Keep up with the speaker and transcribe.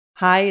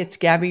Hi, it's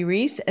Gabby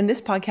Reese, and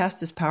this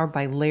podcast is powered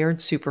by Laird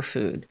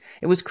Superfood.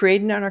 It was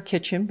created in our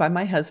kitchen by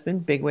my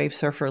husband, big wave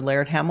surfer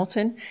Laird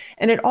Hamilton,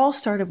 and it all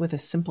started with a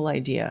simple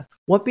idea.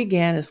 What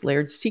began as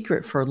Laird's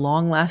secret for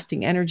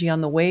long-lasting energy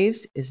on the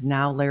waves is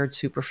now Laird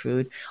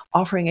Superfood,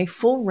 offering a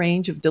full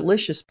range of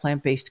delicious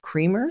plant-based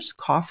creamers,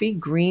 coffee,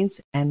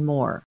 greens, and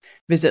more.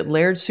 Visit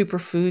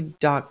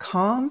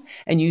lairdsuperfood.com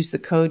and use the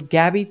code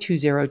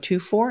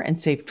GABBY2024 and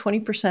save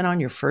 20% on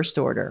your first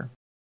order.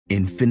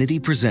 Infinity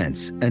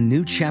presents a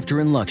new chapter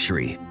in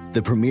luxury,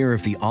 the premiere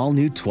of the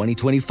all-new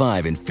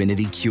 2025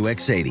 Infinity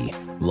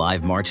QX80,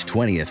 live March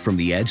 20th from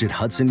the Edge at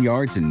Hudson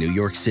Yards in New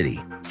York City,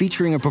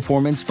 featuring a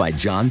performance by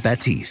John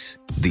Batiste.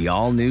 The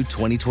all-new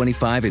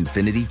 2025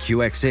 Infinity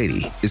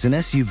QX80 is an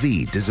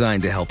SUV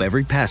designed to help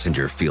every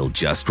passenger feel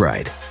just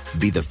right.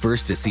 Be the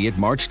first to see it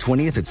March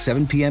 20th at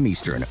 7 p.m.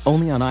 Eastern,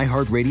 only on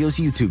iHeartRadio's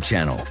YouTube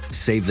channel.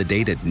 Save the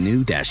date at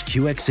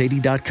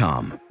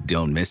new-QX80.com.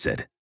 Don't miss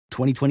it.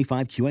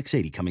 2025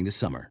 QX80 coming this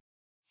summer.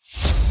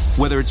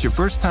 Whether it's your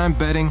first time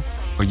betting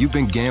or you've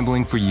been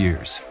gambling for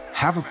years,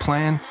 have a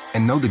plan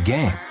and know the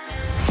game.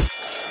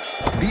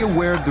 Be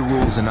aware of the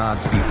rules and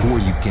odds before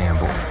you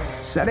gamble.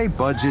 Set a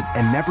budget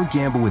and never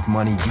gamble with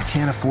money you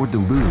can't afford to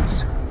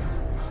lose.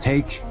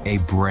 Take a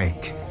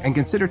break and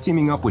consider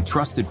teaming up with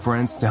trusted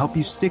friends to help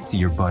you stick to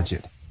your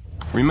budget.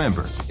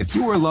 Remember, if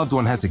you or a loved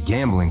one has a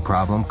gambling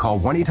problem, call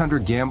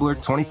 1-800-GAMBLER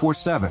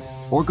 24/7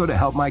 or go to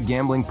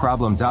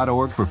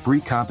helpmygamblingproblem.org for free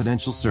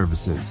confidential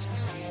services.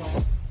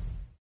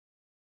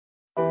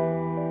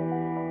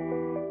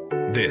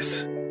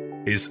 This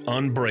is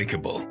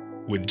Unbreakable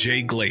with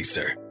Jay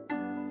Glazer,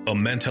 a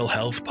mental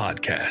health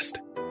podcast,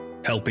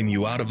 helping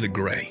you out of the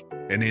gray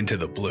and into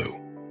the blue.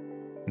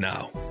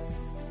 Now,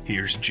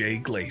 here's Jay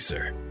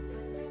Glazer.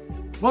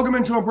 Welcome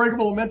into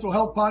Unbreakable, a mental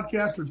health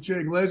podcast with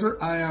Jay Glazer.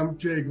 I am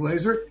Jay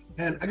Glazer,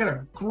 and I got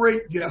a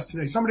great guest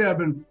today. Somebody I've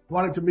been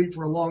wanting to meet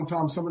for a long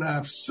time, somebody I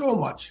have so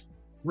much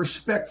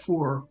respect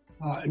for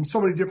in so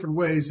many different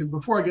ways. And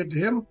before I get to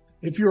him,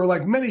 if you're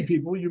like many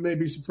people, you may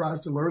be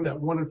surprised to learn that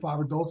 1 in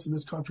 5 adults in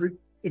this country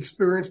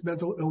experienced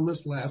mental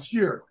illness last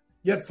year.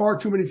 Yet far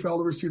too many fail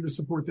to receive the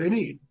support they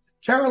need.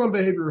 Carolyn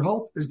Behavioral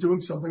Health is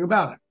doing something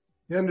about it.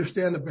 They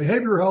understand that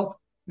behavioral health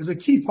is a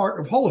key part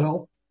of whole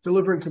health,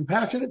 delivering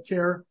compassionate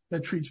care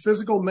that treats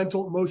physical,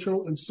 mental,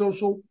 emotional, and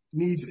social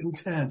needs in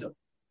tandem.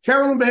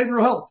 Carolyn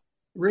Behavioral Health,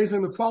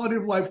 raising the quality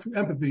of life through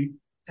empathy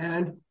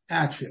and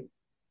action.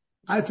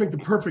 I think the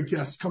perfect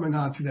guest coming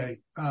on today,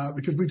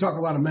 because we talk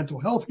a lot of mental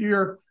health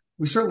here.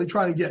 We certainly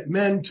try to get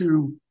men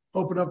to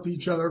open up to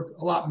each other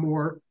a lot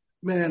more.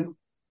 Man,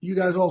 you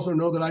guys also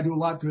know that I do a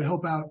lot to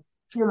help out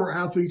former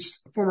athletes,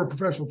 former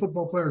professional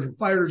football players and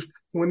fighters,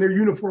 when their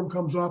uniform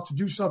comes off to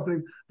do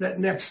something, that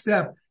next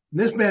step. And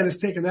this man has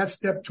taken that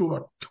step to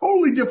a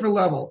totally different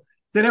level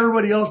than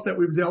everybody else that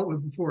we've dealt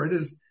with before. It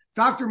is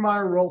Dr.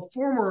 Myron Rolle,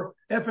 former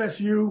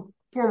FSU,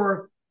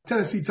 former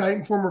Tennessee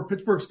Titan, former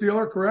Pittsburgh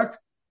Steeler, correct?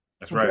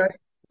 That's right.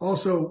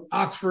 Also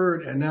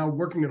Oxford and now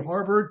working at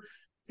Harvard.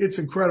 It's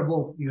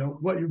incredible,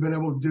 what you've been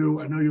able to do.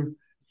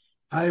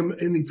 I am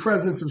in the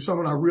presence of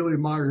someone I really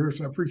admire here,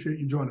 so I appreciate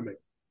you joining me.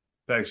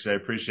 Thanks, Jay.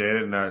 Appreciate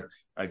it. And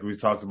like we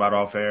talked about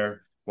off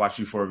air, watched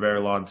you for a very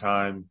long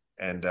time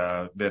and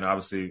been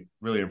obviously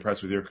really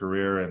impressed with your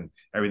career and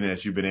everything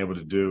that you've been able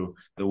to do.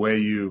 The way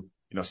you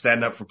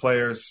stand up for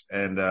players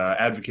and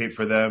advocate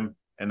for them,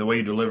 and the way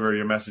you deliver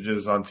your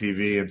messages on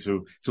TV and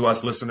to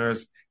us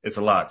listeners, it's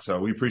a lot. So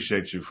we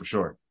appreciate you for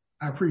sure.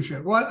 I appreciate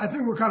it. Well, I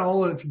think we're kind of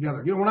all in it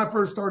together. When I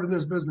first started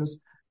this business,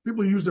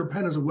 people used their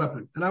pen as a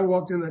weapon. And I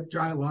walked in that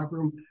giant locker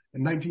room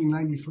in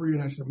 1993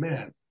 and I said,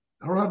 man,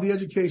 I don't have the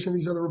education of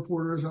these other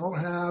reporters. I don't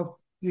have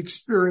the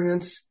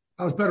experience.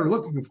 I was better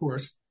looking, of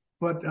course,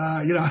 but,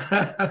 I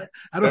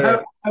don't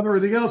have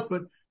everything else,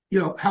 but,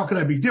 how can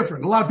I be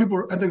different? A lot of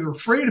people, I think, are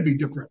afraid to be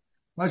different.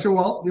 I said,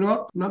 well,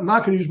 I'm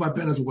not going to use my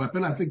pen as a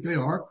weapon. I think they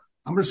are.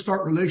 I'm going to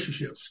start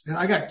relationships. And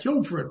I got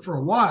killed for it for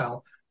a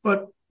while,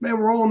 but man,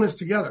 we're all in this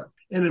together.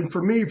 And then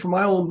for me, for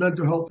my own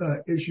mental health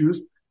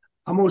issues,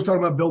 I'm always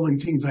talking about building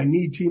teams. I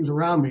need teams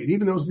around me. And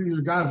even though these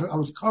are guys I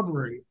was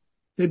covering,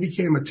 they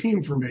became a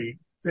team for me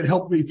that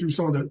helped me through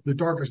some of the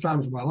darkest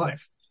times of my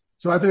life.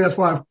 So I think that's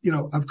why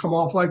I've come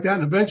off like that.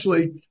 And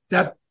eventually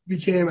that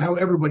became how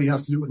everybody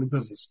has to do it in the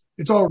business.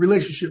 It's all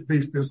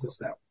relationship-based business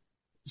now.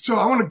 So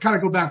I want to kind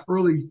of go back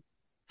early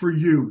for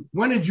you.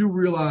 When did you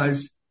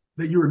realize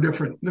that you were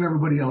different than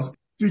everybody else?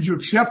 Did you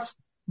accept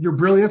your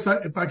brilliance,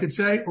 if I could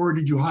say, or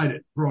did you hide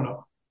it growing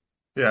up?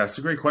 Yeah, it's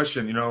a great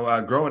question.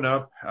 Growing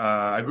up,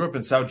 I grew up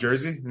in South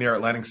Jersey near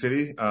Atlantic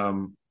City.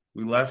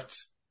 We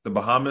left the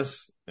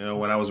Bahamas,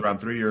 when I was around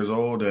 3 years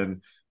old,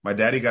 and my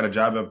daddy got a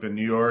job up in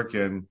New York,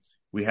 and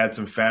we had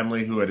some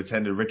family who had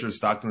attended Richard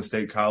Stockton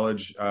State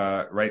College,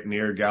 right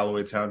near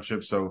Galloway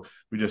Township. So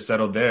we just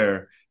settled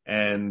there.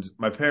 And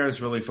my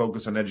parents really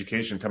focused on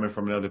education, coming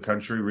from another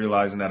country,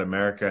 realizing that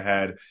America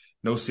had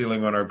no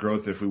ceiling on our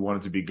growth if we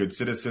wanted to be good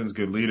citizens,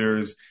 good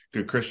leaders,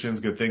 good Christians,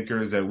 good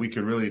thinkers, that we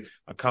could really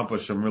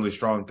accomplish some really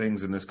strong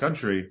things in this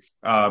country.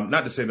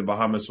 Not to say the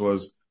Bahamas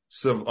was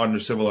under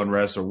civil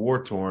unrest or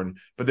war torn,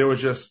 but there was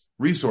just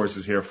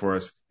resources here for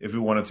us if we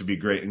wanted to be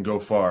great and go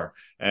far.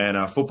 And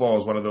football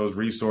was one of those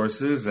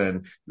resources,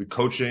 and the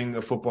coaching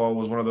of football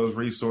was one of those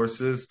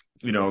resources.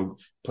 You know,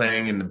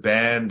 playing in the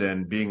band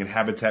and being in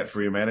Habitat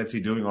for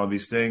Humanity, doing all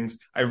these things.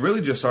 I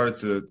really just started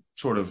to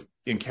sort of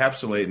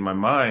encapsulate in my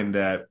mind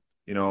that,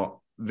 you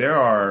know, there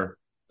are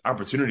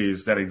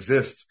opportunities that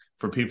exist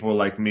for people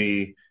like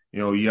me, you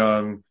know,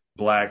 young,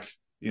 Black,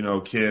 you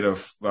know, kid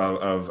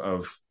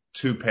of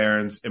two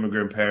parents,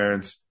 immigrant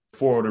parents,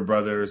 4 older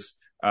brothers,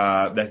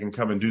 that can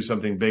come and do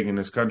something big in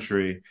this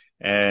country.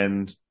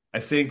 And I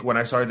think when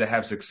I started to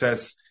have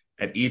success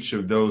at each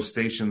of those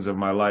stations of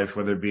my life,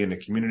 whether it be in the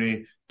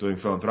community, doing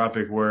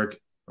philanthropic work,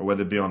 or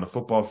whether it be on the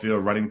football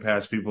field, running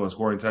past people and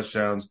scoring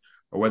touchdowns,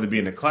 or whether it be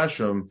in the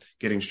classroom,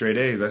 getting straight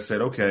A's, I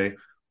said, okay,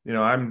 you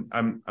know,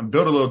 I'm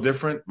built a little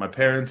different. My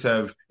parents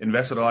have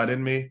invested a lot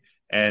in me,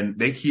 and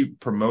they keep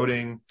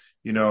promoting,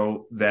 you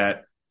know,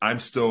 that I'm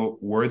still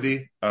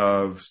worthy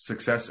of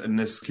success in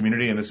this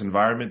community, in this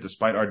environment,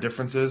 despite our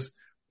differences.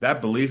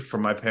 That belief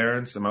from my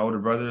parents and my older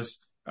brothers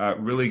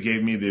really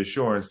gave me the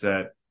assurance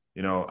that,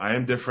 you know, I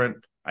am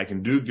different. I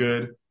can do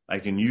good. I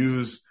can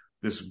use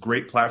this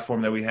great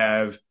platform that we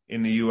have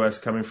in the U.S.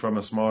 coming from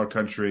a smaller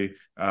country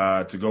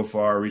to go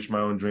far, reach my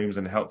own dreams,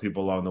 and help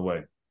people along the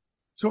way.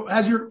 So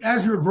as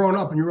you're growing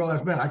up and you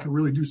realize, man, I could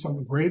really do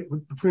something great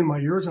between my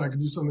ears, and I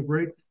could do something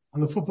great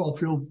on the football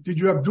field. Did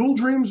you have dual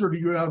dreams, or do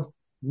you have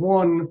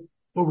one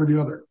over the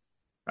other?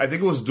 I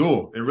think it was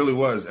dual. It really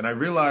was. And I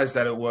realized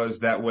that it was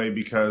that way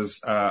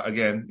because,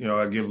 again, you know,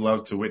 I give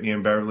love to Whitney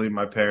and Beverly,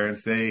 my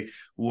parents. They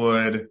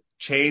would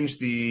change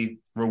the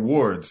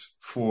rewards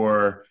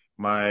for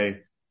my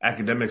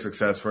academic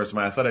success versus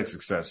my athletic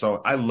success.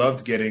 So I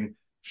loved getting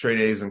straight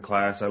A's in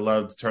class. I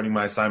loved turning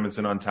my assignments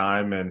in on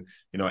time and,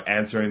 you know,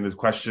 answering the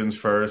questions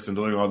first and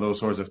doing all those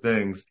sorts of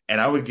things. And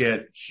I would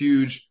get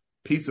huge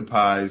pizza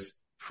pies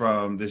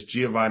from this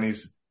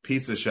Giovanni's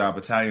pizza shop,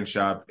 Italian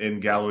shop in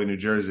Galloway, New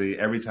Jersey,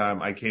 every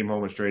time I came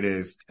home with straight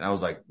A's. And I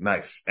was like,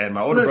 nice. And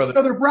my older brother.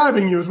 So they're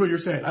bribing you is what you're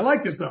saying. I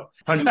like this though.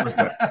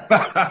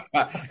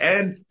 100%.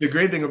 And the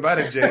great thing about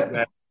it, Jay, is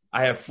that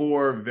I have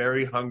 4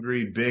 very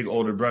hungry, big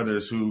older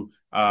brothers who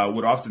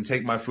would often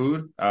take my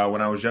food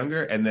when I was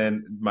younger. And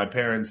then my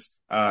parents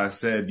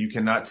said, you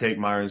cannot take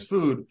Myron's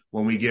food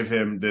when we give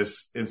him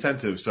this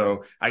incentive.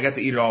 So I got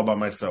to eat it all by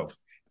myself.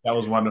 That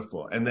was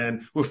wonderful. And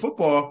then with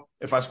football,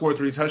 if I scored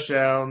 3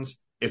 touchdowns,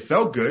 it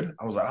felt good.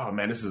 I was like, oh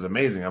man, this is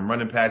amazing. I'm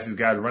running past these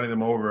guys, running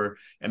them over.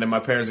 And then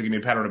my parents are giving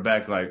me a pat on the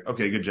back like,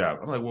 okay, good job.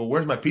 I'm like, well,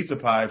 where's my pizza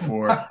pie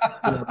for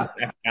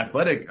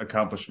athletic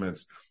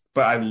accomplishments?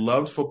 But I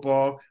loved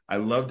football. I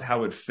loved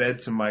how it fed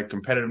to my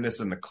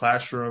competitiveness in the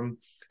classroom.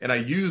 And I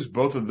used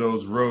both of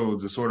those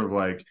roads as sort of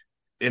like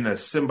in a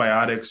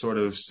symbiotic sort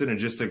of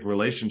synergistic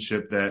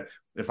relationship that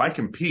if I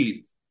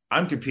compete,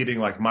 I'm competing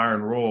like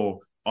Myron Rolle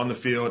on the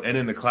field and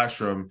in the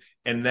classroom.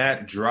 And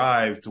that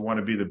drive to want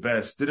to be the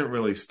best didn't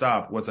really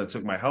stop once I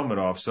took my helmet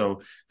off.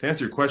 So to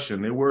answer your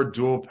question, they were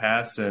dual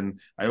paths. And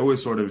I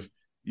always sort of,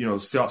 you know,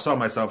 saw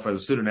myself as a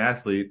student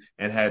athlete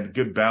and had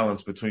good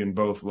balance between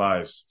both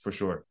lives for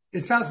sure.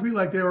 It sounds to me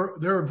like they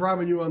were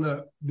driving you on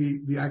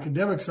the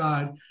academic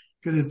side,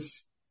 because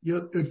it's, you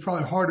know, it's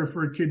probably harder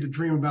for a kid to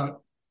dream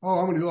about, oh,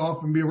 I'm going to go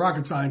off and be a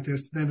rocket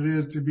scientist than it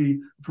is to be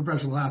a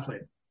professional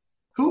athlete.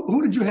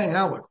 Who did you hang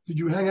out with? Did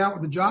you hang out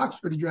with the jocks,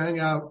 or did you hang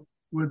out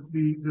with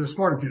the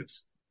smarter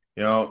kids?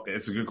 You know,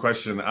 it's a good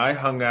question. I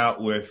hung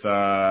out with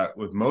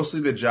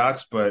mostly the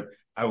jocks, but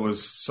I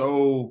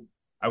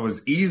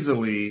was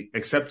easily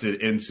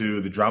accepted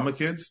into the drama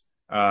kids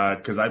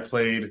because I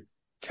played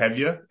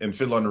Tevye in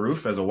Fiddler on the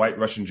Roof as a white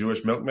Russian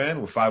Jewish milkman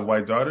with 5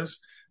 white daughters.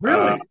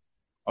 Really?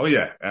 Oh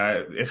yeah.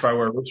 If I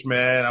were a rich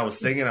man, I was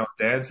singing, I was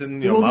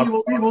dancing. Yeah, my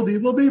God.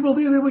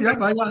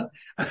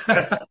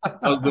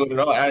 I was doing it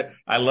all.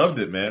 I loved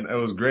it, man. It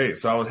was great.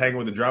 So I was hanging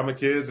with the drama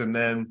kids, and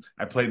then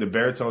I played the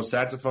baritone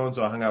saxophone.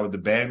 So I hung out with the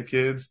band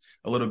kids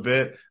a little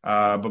bit.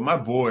 But my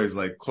boys,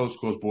 like close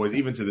boys,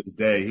 even to this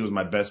day, he was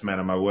my best man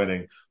at my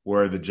wedding,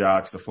 were the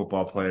jocks, the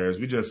football players.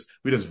 We just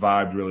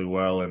vibed really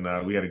well,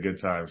 and we had a good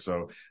time.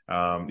 So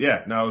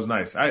it was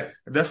nice. I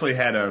definitely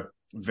had a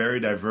very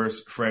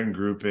diverse friend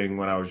grouping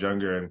when I was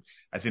younger. And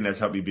I think that's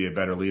helped me be a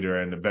better leader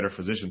and a better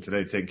physician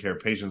today, taking care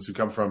of patients who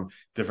come from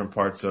different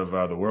parts of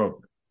the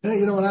world. And,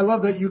 you know, and I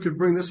love that you could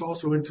bring this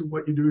also into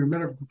what you do, your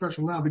medical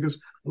professional now, because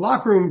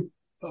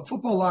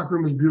football locker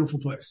room is a beautiful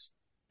place.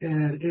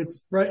 And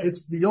it's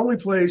the only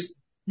place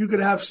you could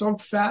have some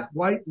fat,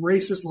 white,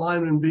 racist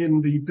lineman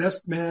being the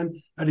best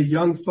man at a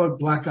young thug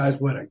black guy's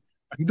wedding.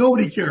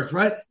 Nobody cares,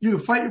 right? You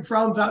can fight your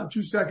problems out in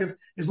 2 seconds.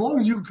 As long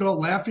as you can all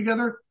laugh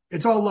together,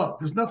 it's all love.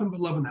 There's nothing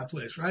but love in that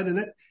place, right?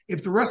 And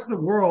if the rest of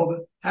the world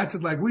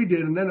acted like we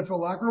did in the NFL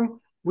locker room,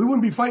 we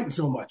wouldn't be fighting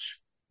so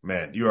much.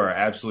 Man, you are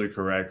absolutely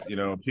correct. You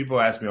know, people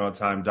ask me all the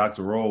time,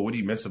 Dr. Rolle, what do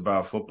you miss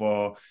about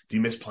football? Do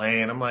you miss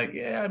playing? I'm like,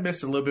 yeah, I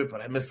miss a little bit, but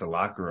I miss the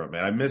locker room,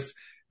 man. I miss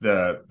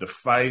the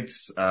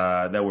fights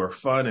that were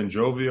fun and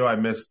jovial. I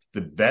miss the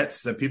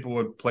bets that people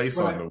would place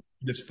on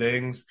weirdest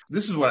things.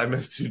 This is what I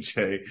miss too,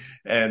 Jay.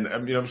 And I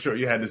mean, I'm sure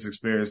you had this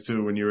experience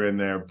too when you were in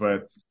there.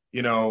 But,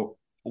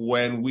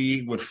 when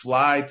we would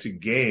fly to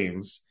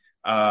games,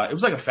 it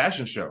was like a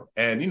fashion show.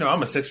 And,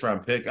 I'm a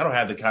 6th-round pick. I don't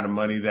have the kind of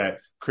money that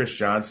Chris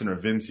Johnson or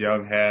Vince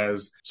Young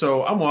has.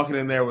 So I'm walking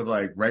in there with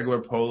like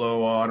regular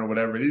polo on or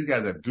whatever. These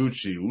guys have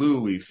Gucci,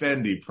 Louis,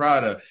 Fendi,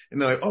 Prada.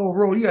 And they're like, oh,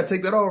 Rolle, you got to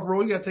take that off.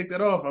 Rolle, you got to take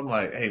that off. I'm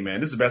like, hey, man,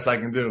 this is the best I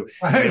can do.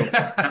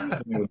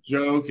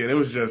 Joke. And it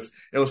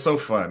was so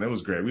fun. It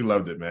was great. We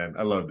loved it, man.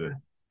 I loved it.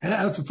 And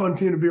that's a fun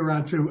team to be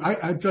around too.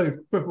 I tell you a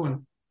quick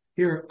one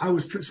here.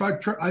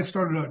 I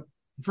started a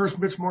first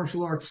mixed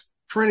martial arts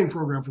training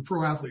program for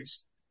pro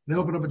athletes. They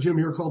opened up a gym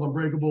here called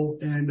Unbreakable,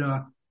 and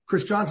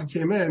Chris Johnson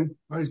came in.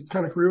 His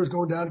kind of career was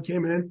going down. He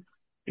came in,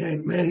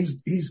 and man,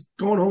 he's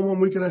going home one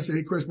week. And I said,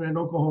 hey, Chris, man,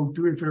 don't go home.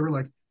 Do me a favor.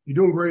 Like, you're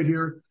doing great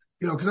here.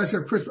 Because I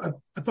said, Chris,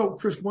 I thought,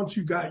 Chris, once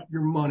you got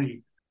your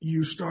money,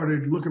 you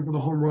started looking for the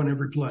home run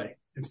every play.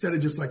 Instead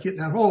of just like hitting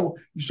that hole,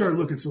 you started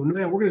looking. So,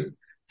 man, we're going to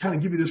kind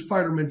of give you this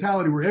fighter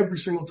mentality where every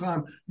single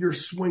time you're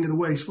swinging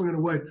away,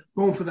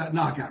 going for that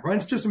knockout, right?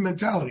 It's just a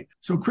mentality.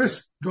 So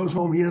Chris goes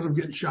home. He ends up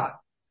getting shot.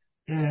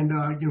 And,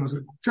 it was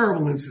a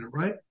terrible incident,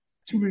 right?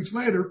 2 weeks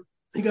later,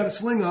 he got a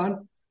sling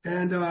on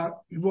and,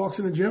 he walks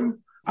in the gym.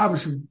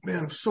 Obviously,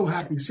 man, I'm so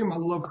happy to see him. I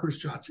love Chris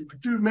Johnson.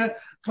 But dude, man,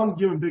 come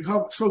give him a big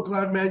hug. So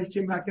glad, man, you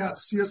came back out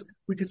to see us.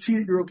 We could see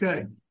that you're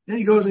okay. Then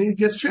he goes and he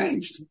gets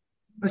changed.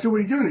 I said, what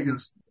are you doing? He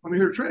goes, I'm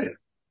here to train.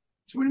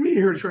 So what do you mean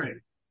you're here to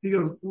train? He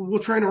goes, well, we'll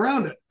train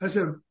around it. I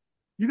said,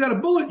 you got a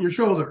bullet in your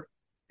shoulder.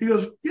 He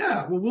goes,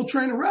 yeah, well, we'll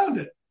train around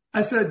it.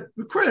 I said,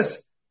 but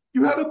Chris,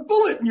 you have a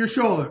bullet in your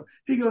shoulder.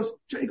 He goes,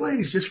 Jay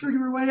Glaze, just figure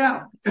your way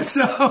out. And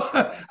so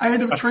I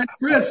ended up training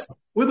Chris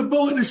with a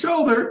bullet in his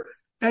shoulder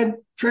and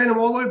trained him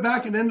all the way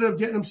back and ended up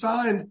getting him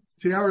signed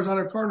to the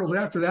Arizona Cardinals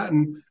after that.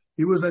 And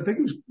he was, I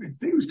think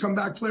he was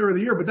comeback player of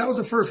the year, but that was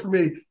the first for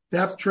me to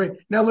have to train.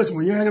 Now, listen,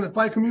 when you hang in the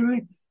fight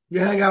community, you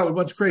hang out with a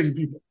bunch of crazy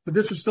people, but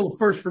this was still a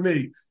first for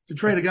me to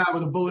train a guy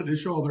with a bullet in his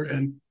shoulder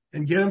and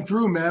get him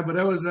through, man. But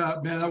that was,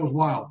 that was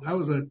wild. That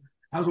was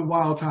a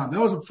wild time.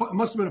 It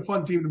must have been a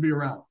fun team to be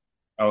around.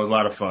 That was a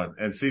lot of fun.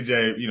 And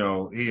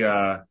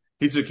CJ,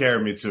 he took care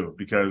of me too,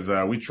 because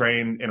we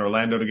trained in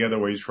Orlando together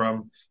where he's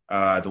from,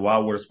 at the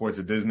Wildwater Sports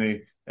at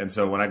Disney. And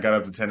so when I got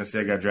up to Tennessee,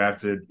 I got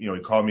drafted, he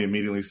called me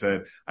immediately,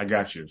 said, I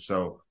got you.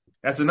 So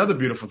that's another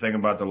beautiful thing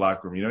about the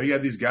locker room. You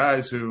have these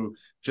guys who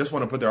just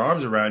want to put their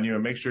arms around you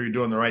and make sure you're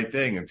doing the right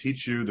thing and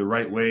teach you the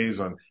right ways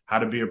on how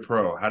to be a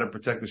pro, how to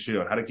protect the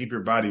shield, how to keep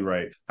your body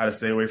right, how to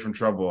stay away from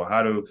trouble,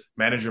 how to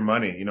manage your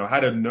money, how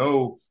to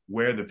know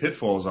where the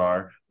pitfalls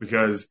are,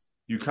 because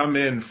you come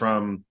in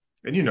from,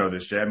 and you know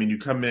this, Jay, you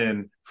come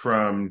in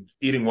from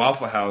eating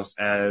Waffle House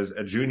as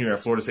a junior at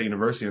Florida State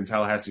University in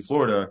Tallahassee,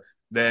 Florida.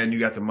 Then you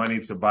got the money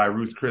to buy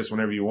Ruth Chris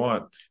whenever you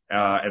want,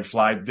 and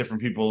fly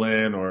different people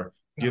in or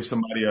give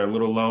somebody a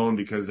little loan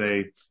because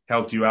they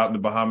helped you out in the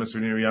Bahamas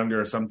when you were younger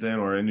or something,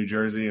 or in New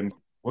Jersey. And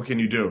what can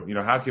you do?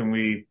 How can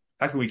we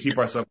keep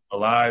ourselves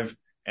alive,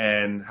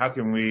 and how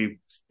can we,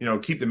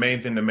 keep the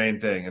main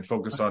thing and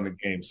focus on the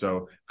game?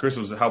 So Chris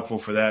was helpful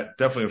for that.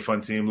 Definitely a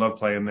fun team. Loved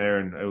playing there,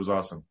 and it was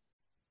awesome.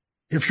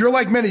 If you're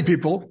like many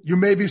people, you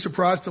may be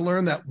surprised to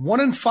learn that 1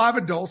 in 5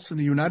 adults in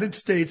the United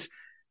States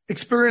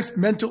experienced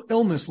mental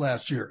illness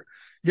last year.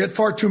 Yet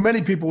far too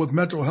many people with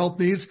mental health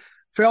needs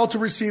fail to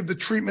receive the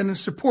treatment and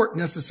support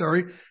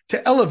necessary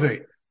to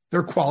elevate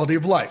their quality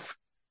of life.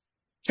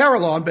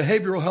 Carillon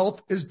Behavioral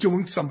Health is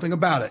doing something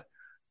about it.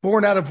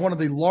 Born out of one of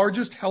the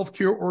largest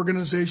healthcare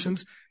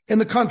organizations in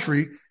the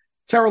country,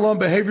 Carillon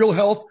Behavioral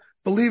Health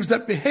believes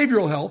that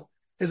behavioral health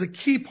is a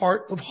key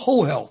part of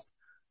whole health.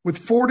 With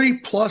 40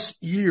 plus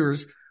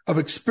years of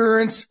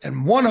experience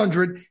and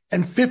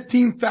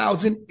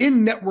 115,000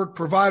 in-network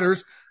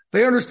providers,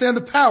 they understand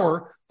the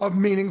power of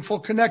meaningful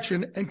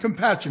connection and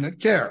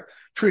compassionate care,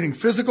 treating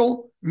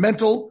physical,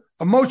 mental,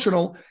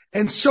 emotional,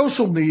 and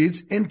social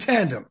needs in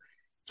tandem.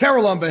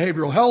 Carillon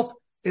Behavioral Health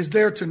is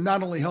there to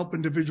not only help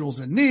individuals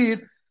in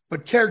need,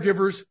 but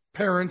caregivers,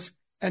 parents,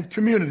 and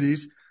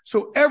communities,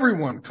 so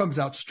everyone comes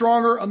out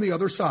stronger on the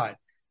other side.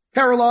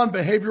 Carillon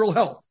Behavioral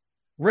Health,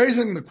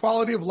 raising the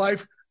quality of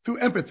life through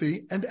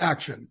empathy and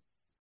action.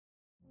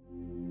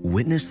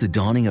 Witness the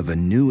dawning of a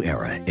new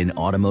era in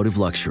automotive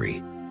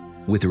luxury,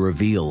 with a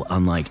reveal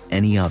unlike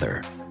any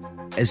other,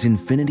 as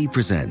Infiniti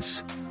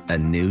presents a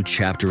new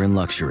chapter in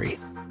luxury,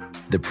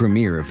 the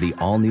premiere of the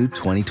all-new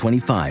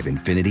 2025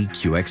 Infiniti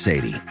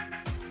QX80.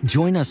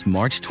 Join us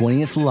March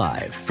 20th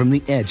live from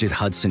the Edge at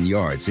Hudson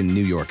Yards in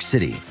New York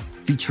City,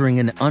 featuring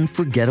an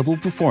unforgettable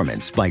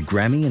performance by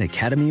Grammy and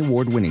Academy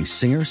Award-winning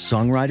singer,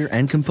 songwriter,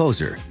 and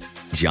composer,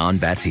 Jon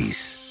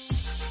Batiste.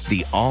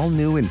 The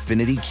all-new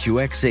Infiniti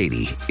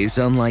QX80 is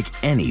unlike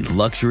any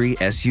luxury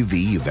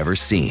SUV you've ever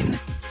seen.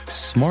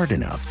 Smart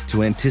enough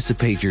to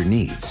anticipate your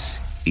needs,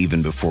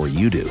 even before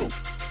you do.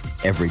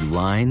 Every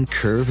line,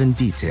 curve, and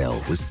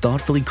detail was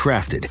thoughtfully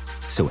crafted,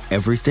 so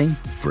everything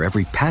for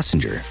every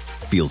passenger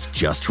feels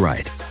just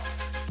right.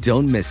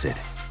 Don't miss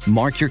it.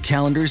 Mark your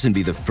calendars and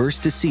be the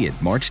first to see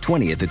it March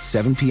 20th at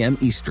 7 p.m.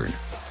 Eastern,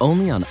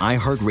 only on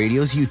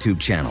iHeartRadio's YouTube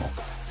channel.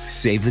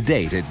 Save the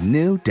date at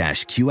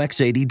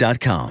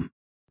new-QX80.com.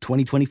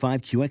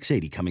 2025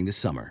 QX80 coming this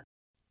summer.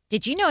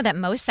 Did you know that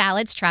most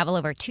salads travel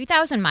over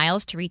 2,000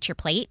 miles to reach your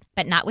plate?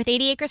 But not with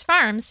 80 Acres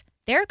Farms.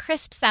 Their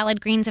crisp salad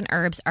greens and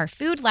herbs are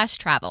food less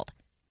traveled,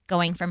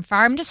 going from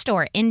farm to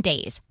store in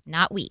days,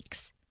 not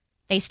weeks.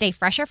 They stay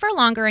fresher for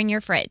longer in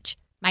your fridge.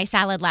 My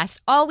salad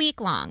lasts all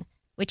week long,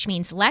 which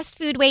means less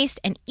food waste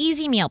and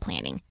easy meal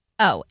planning.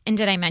 Oh, and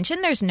did I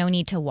mention there's no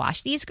need to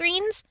wash these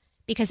greens?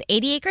 Because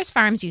 80 Acres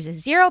Farms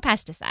uses 0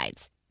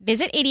 pesticides.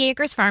 Visit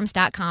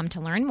 80acresfarms.com to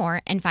learn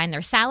more and find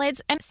their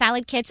salads and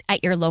salad kits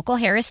at your local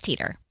Harris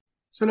Teeter.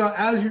 So now,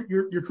 as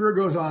your career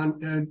goes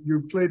on, and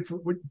you played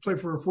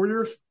for 4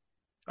 years?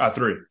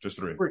 3, just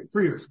 3.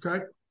 3 years,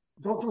 okay?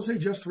 Don't say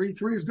just 3.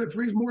 3 is good.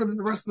 3 is more than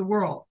the rest of the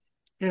world.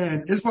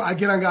 And it's why I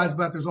get on guys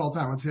about this all the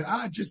time. I say,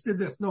 I just did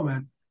this. No,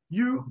 man.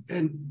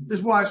 And this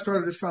is why I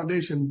started this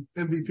foundation,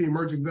 MVP,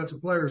 Emerging Vets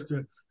and Players,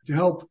 to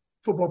help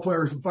football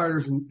players and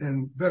fighters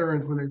and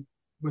veterans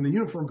when the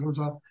uniform comes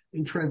off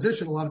in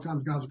transition. A lot of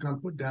times guys will kind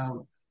of put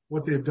down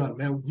what they've done.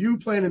 Man, you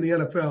playing in the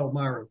NFL,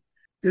 Myron,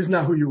 is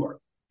not who you are.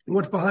 And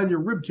what's behind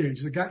your rib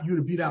cage that got you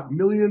to beat out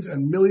millions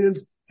and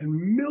millions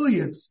and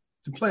millions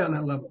to play on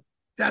that level.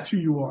 That's who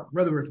you are.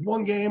 Whether it's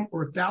 1 game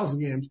or 1,000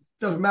 games,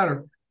 doesn't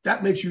matter.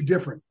 That makes you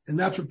different. And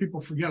that's what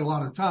people forget a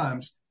lot of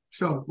times.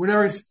 So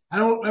I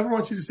don't ever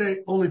want you to say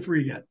only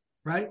 3 again,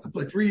 right? I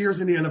played 3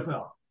 years in the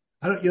NFL.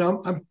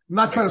 I'm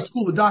not trying to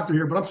school the doctor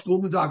here, but I'm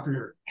schooling the doctor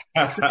here.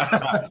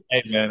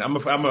 Hey man, I'm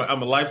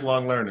a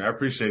lifelong learner. I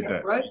appreciate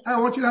that. Right?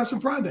 I want you to have some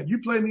pride that you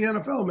play in the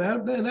NFL,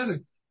 man. Man,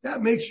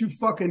 that makes you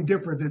fucking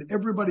different than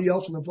everybody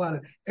else on the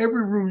planet.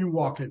 Every room you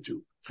walk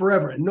into,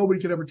 forever, and nobody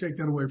could ever take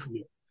that away from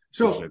you.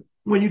 So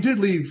when you did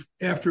leave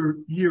after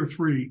year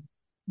 3,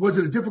 was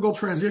it a difficult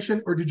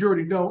transition, or did you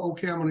already know,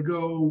 okay, I'm going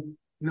to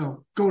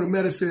go into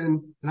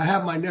medicine and I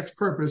have my next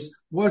purpose?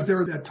 Was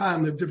there that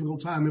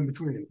difficult time in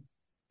between?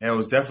 Yeah, it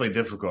was definitely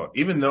difficult.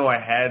 Even though I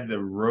had the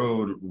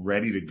road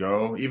ready to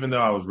go, even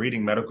though I was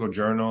reading medical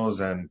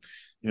journals and,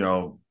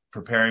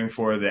 preparing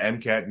for the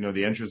MCAT,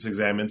 the entrance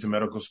exam into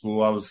medical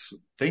school, I was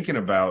thinking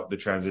about the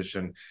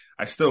transition.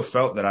 I still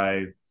felt that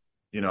I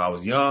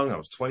was young. I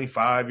was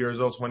 25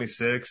 years old,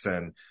 26,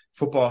 and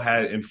football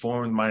had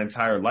informed my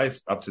entire life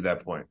up to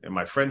that point. And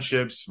my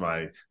friendships,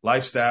 my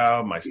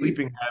lifestyle, my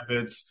sleeping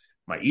habits,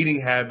 my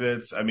eating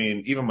habits. I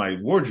mean, even my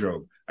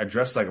wardrobe. I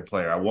dressed like a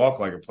player. I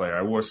walked like a player.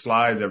 I wore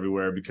slides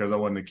everywhere because I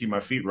wanted to keep my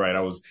feet right.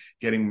 I was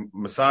getting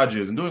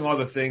massages and doing all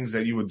the things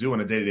that you would do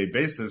on a day-to-day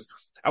basis.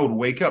 I would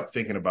wake up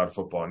thinking about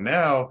football.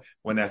 Now,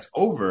 when that's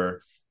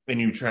over and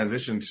you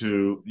transition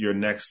to your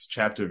next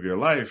chapter of your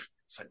life,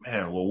 it's like,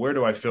 man, well, where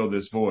do I fill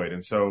this void?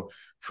 And so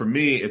for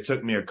me, it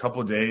took me a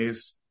couple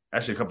days,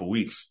 actually a couple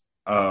weeks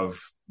of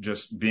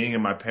just being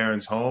in my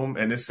parents' home.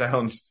 And this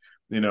sounds,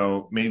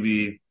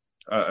 maybe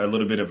a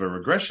little bit of a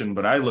regression,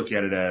 but I look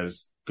at it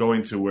as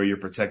going to where you're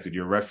protected,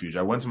 your refuge.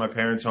 I went to my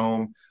parents'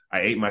 home.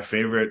 I ate my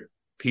favorite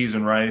peas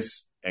and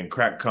rice and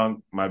crack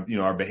kunk, our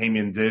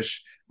Bahamian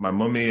dish. My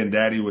mommy and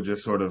daddy would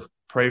just sort of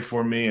pray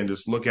for me and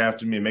just look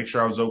after me and make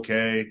sure I was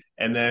okay.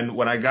 And then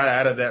when I got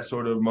out of that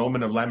sort of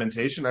moment of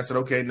lamentation, I said,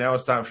 okay, now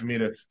it's time for me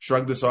to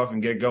shrug this off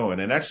and get going.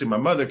 And actually my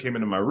mother came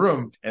into my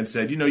room and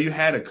said, you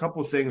had a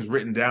couple things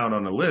written down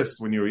on a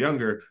list when you were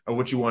younger of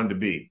what you wanted to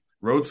be.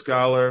 Rhodes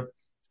Scholar,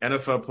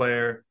 NFL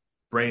player,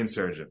 brain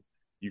surgeon.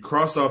 You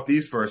crossed off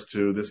these first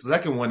 2. The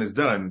second one is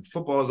done.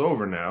 Football is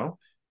over now.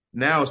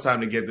 Now it's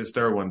time to get this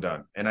third one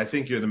done. And I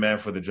think you're the man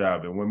for the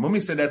job. And when Mommy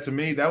said that to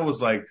me, that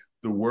was like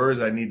the words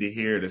I need to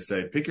hear to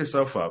say, pick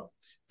yourself up.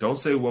 Don't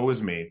say, woe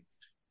is me.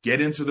 Get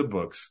into the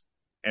books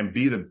and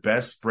be the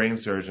best brain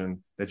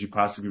surgeon that you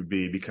possibly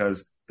be,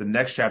 because the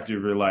next chapter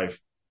of your life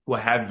will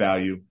have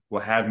value, will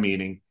have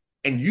meaning,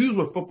 and use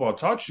what football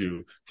taught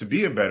you to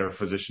be a better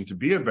physician, to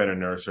be a better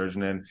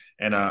neurosurgeon.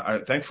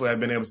 And thankfully I've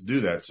been able to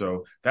do that.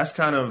 So that's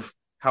kind of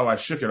how I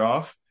shook it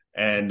off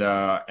and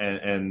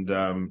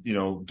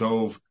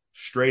dove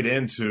straight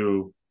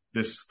into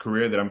this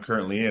career that I'm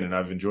currently in. And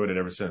I've enjoyed it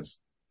ever since.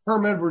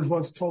 Herm Edwards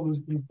once told his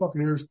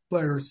Buccaneers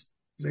players,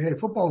 hey,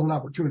 football is an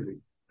opportunity.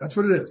 That's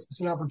what it is.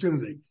 It's an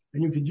opportunity.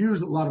 And you could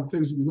use a lot of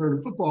things that you learn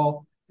in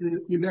football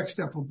in your next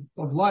step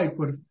of life.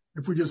 But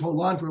if we just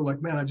hold on to it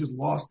like, man, I just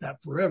lost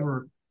that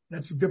forever,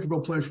 that's a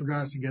difficult place for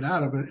guys to get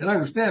out of it. And I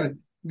understand it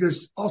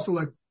because also,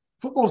 like,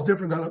 football is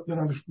different than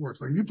other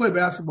sports. Like, if you play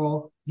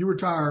basketball, you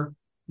retire,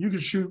 you can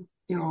shoot,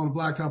 on a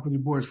blacktop with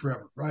your boys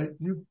forever, right?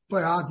 You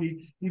play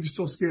hockey, you can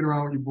still skate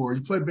around with your boys.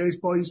 You play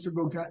baseball, you still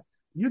go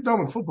you're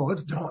done with football.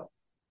 It's done.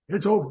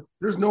 It's over.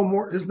 There's no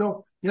more. You're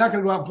not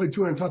going to go out and play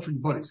 2-hand touch with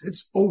your buddies.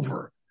 It's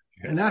over.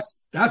 And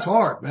that's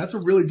hard. That's a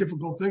really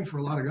difficult thing for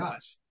a lot of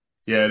guys.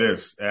 Yeah, it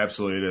is.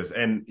 Absolutely it is.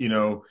 And,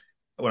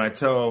 when I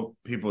tell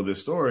people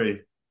this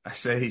story, I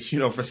say,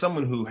 for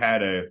someone who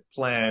had a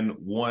plan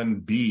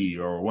 1B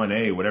or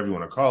 1A, whatever you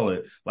want to call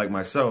it, like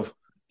myself,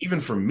 even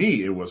for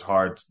me, it was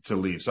hard to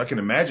leave. So I can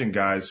imagine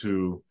guys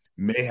who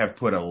may have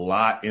put a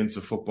lot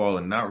into football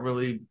and not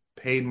really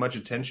paid much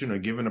attention or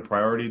given a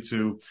priority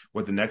to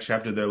what the next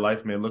chapter of their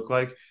life may look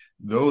like.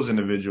 those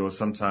individuals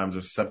sometimes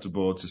are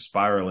susceptible to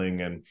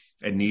spiraling and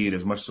need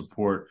as much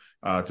support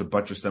to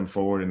buttress them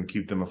forward and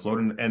keep them afloat,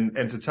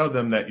 and to tell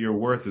them that your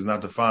worth is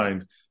not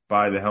defined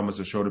by the helmets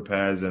and shoulder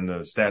pads and the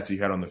stats you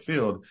had on the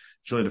field.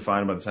 It's really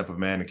defined by the type of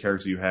man and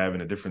character you have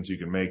and the difference you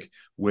can make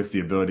with the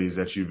abilities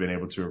that you've been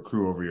able to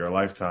accrue over your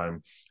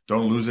lifetime.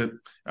 Don't lose it.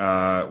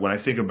 When I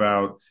think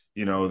about,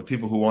 the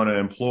people who want to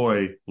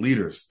employ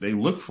leaders, they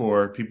look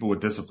for people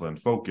with discipline,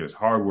 focus,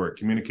 hard work,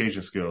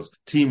 communication skills,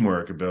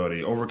 teamwork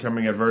ability,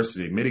 overcoming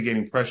adversity,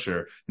 mitigating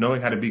pressure,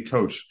 knowing how to be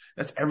coached.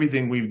 That's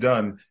everything we've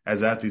done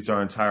as athletes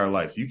our entire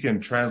life. You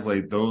can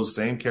translate those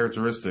same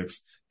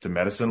characteristics to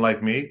medicine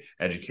like me,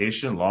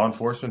 education, law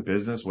enforcement,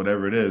 business,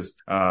 whatever it is.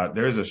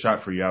 There is a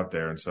shot for you out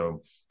there. And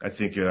so I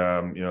think,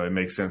 it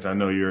makes sense. I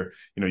know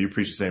you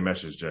preach the same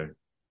message, Jay.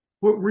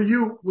 What were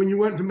you, when you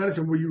went into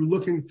medicine, were you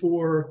looking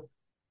for,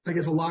 I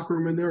guess, a locker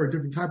room in there, a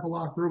different type of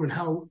locker room, and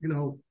how,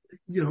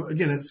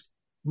 again,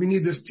 we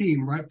need this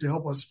team, right, to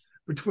help us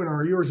between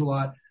our ears a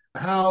lot.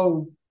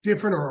 How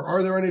different, or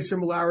are there any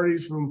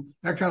similarities from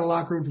that kind of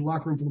locker room to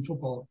locker room from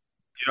football?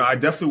 I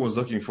definitely was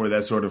looking for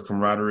that sort of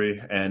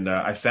camaraderie, and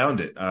I found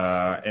it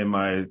in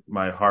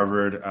my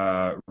Harvard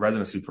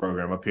residency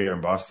program up here in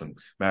Boston,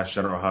 Mass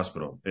General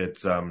Hospital.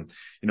 It's there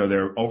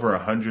are over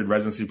 100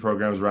 residency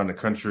programs around the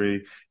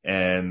country,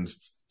 and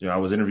I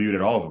was interviewed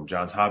at all of them: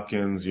 Johns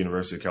Hopkins,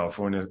 University of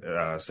California,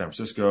 San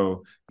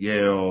Francisco,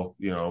 Yale,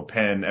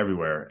 Penn,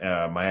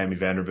 everywhere, Miami,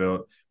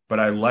 Vanderbilt.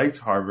 But I liked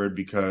Harvard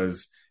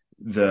because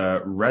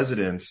the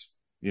residents,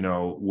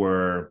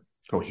 were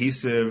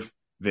cohesive.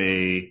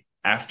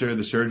 After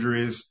the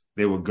surgeries,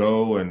 they would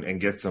go and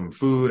get some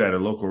food at a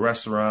local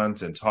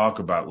restaurant and talk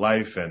about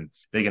life, and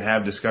they can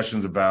have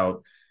discussions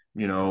about,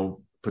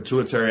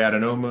 pituitary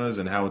adenomas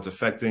and how it's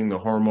affecting the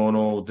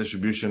hormonal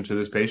distribution to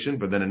this patient.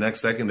 But then the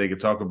next second they could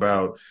talk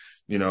about,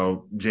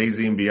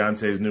 Jay-Z and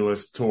Beyonce's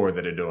newest tour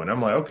that they're doing.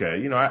 I'm like,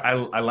 okay,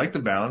 I like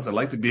the balance. I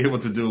like to be able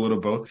to do a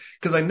little both,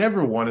 because I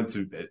never wanted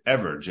to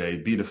ever, Jay,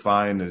 be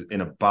defined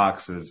in a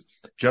box as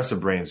just a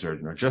brain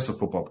surgeon or just a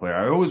football player.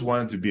 I always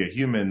wanted to be a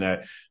human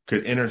that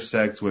could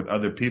intersect with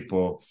other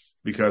people,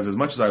 because as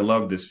much as I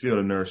love this field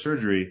of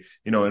neurosurgery,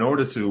 in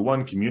order to,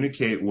 one,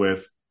 communicate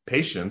with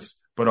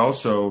patients, but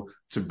also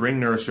to bring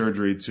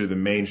neurosurgery to the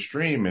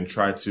mainstream and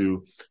try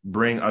to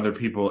bring other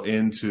people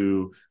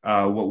into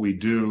what we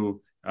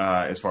do,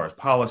 as far as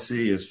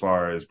policy, as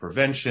far as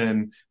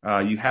prevention,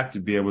 you have to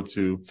be able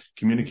to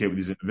communicate with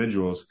these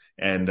individuals.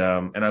 And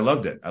I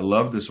loved it. I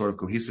loved the sort of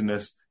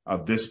cohesiveness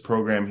of this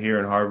program here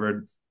in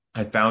Harvard.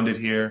 I found it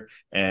here,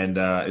 and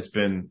it's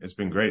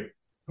been great.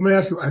 Let me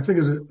ask you, I think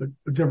it's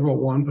a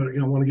difficult one, but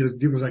I want to get as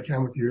deep as I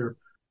can with you here.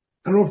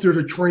 I don't know if there's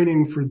a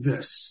training for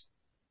this.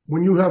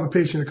 When you have a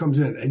patient that comes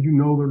in and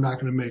they're not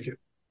going to make it,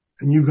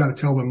 and you've got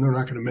to tell them they're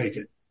not going to make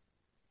it,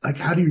 like,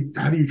 how do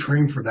you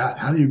train for that?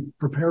 How do you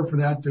prepare for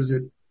that? Does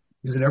it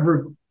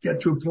ever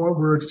get to a point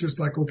where it's just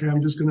like, okay,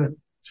 I'm just going to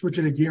switch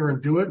into gear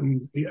and do it?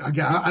 And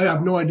I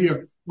have no idea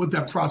what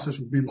that process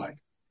would be like.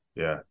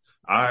 Yeah.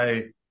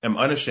 I am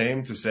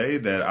unashamed to say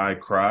that I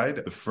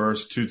cried the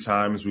first 2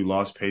 times we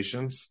lost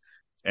patients,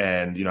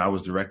 and, I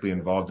was directly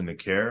involved in the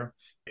care.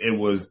 It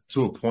was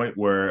to a point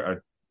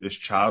where this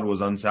child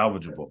was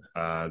unsalvageable.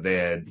 They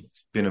had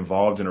been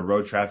involved in a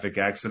road traffic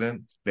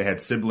accident. They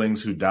had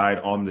siblings who died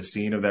on the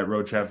scene of that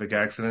road traffic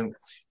accident.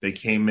 They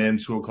came in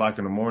 2:00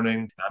 in the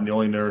morning. I'm the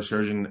only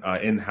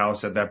neurosurgeon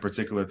in-house at that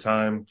particular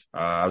time.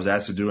 I was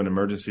asked to do an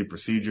emergency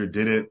procedure,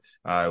 did it.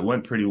 It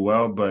went pretty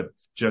well, but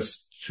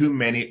just too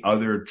many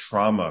other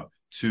trauma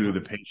to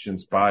the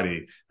patient's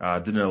body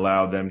didn't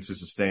allow them to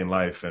sustain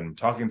life. And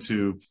talking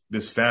to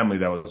this family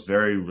that was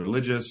very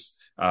religious,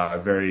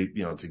 very,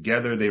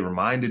 together, they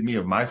reminded me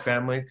of my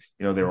family.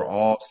 They were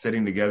all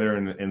sitting together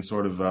and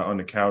sort of on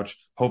the couch,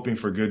 hoping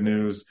for good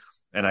news.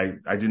 And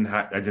I did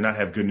not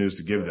have good news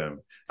to give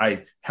them.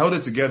 I held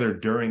it together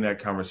during that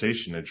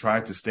conversation and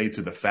tried to stay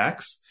to the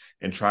facts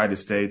and tried to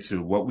stay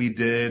to what we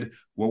did,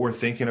 what we're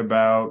thinking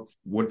about,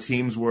 what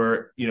teams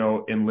were,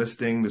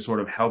 enlisting to sort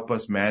of help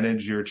us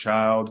manage your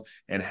child,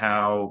 and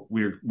how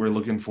we're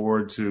looking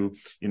forward to,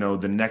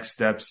 the next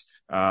steps,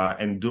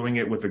 and doing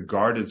it with a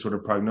guarded sort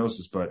of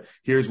prognosis. But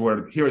here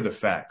are the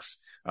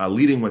facts,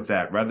 leading with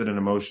that rather than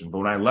emotion. But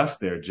when I left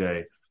there,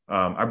 Jay,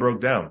 I broke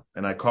down,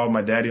 and I called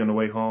my daddy on the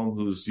way home,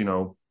 who's,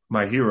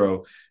 my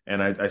hero.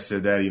 And I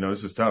said, Daddy,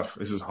 this is tough.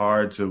 This is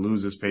hard to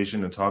lose this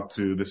patient and talk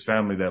to this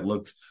family that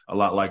looked a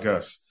lot like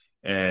us.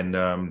 And,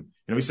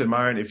 he said,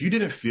 Myron, if you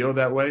didn't feel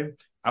that way,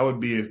 I would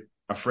be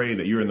afraid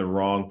that you're in the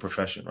wrong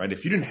profession, right?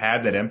 If you didn't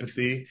have that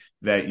empathy,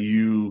 that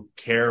you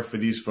care for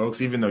these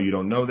folks, even though you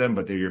don't know them,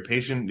 but they're your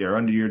patient, they're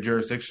under your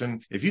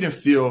jurisdiction. If you didn't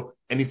feel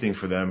anything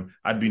for them,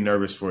 I'd be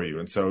nervous for you.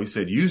 And so he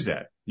said, use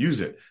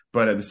it.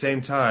 But at the same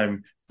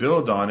time,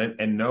 build on it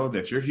and know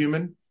that you're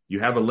human. You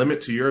have a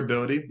limit to your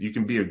ability. You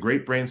can be a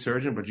great brain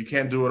surgeon, but you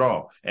can't do it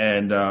all.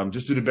 And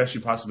just do the best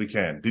you possibly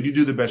can. Did you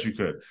do the best you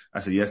could?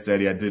 I said, yes,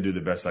 Daddy, I did do the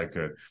best I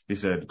could. He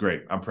said,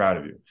 great, I'm proud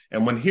of you.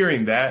 And when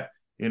hearing that,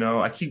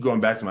 I keep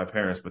going back to my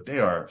parents, but they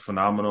are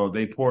phenomenal.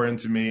 They pour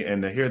into me,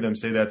 and to hear them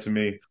say that to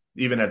me,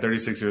 even at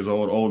 36 years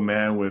old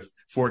man with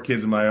 4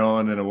 kids of my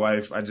own and a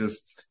wife, I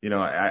just,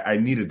 I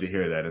needed to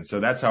hear that. And so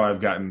that's how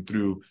I've gotten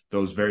through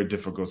those very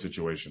difficult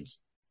situations.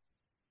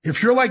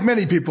 If you're like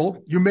many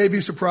people, you may be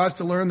surprised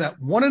to learn that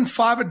 1 in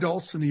 5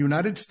 adults in the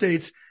United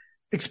States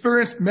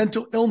experienced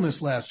mental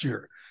illness last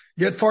year.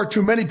 Yet far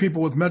too many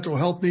people with mental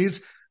health needs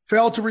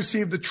fail to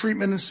receive the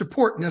treatment and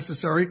support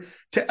necessary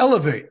to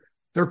elevate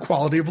their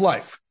quality of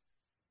life.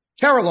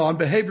 Carillon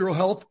Behavioral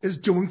Health is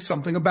doing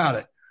something about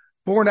it.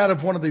 Born out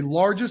of one of the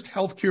largest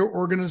healthcare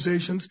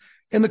organizations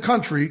in the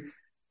country,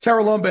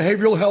 Carillon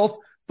Behavioral Health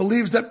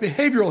believes that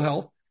behavioral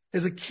health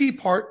is a key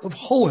part of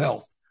whole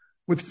health.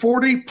 With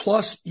 40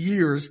 plus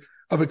years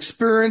of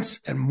experience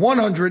and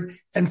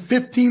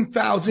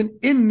 115,000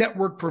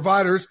 in-network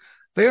providers,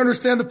 they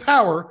understand the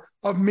power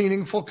of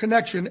meaningful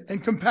connection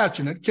and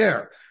compassionate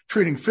care,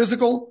 treating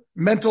physical,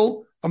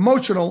 mental,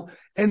 emotional,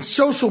 and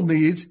social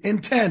needs in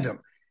tandem.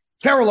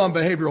 Carillon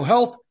Behavioral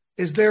Health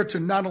is there to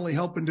not only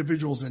help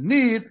individuals in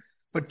need,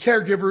 but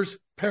caregivers,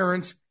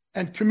 parents,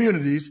 and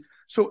communities,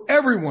 so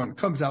everyone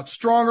comes out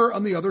stronger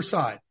on the other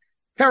side.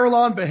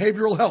 Carillon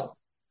Behavioral Health,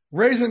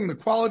 raising the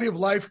quality of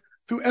life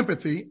through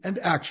empathy and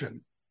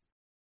action.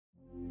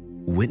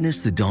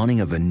 Witness the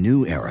dawning of a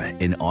new era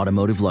in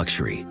automotive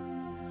luxury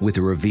with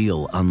a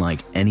reveal unlike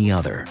any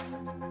other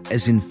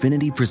as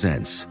Infiniti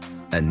presents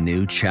a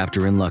new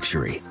chapter in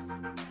luxury,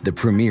 the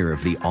premiere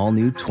of the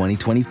all-new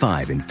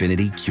 2025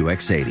 Infiniti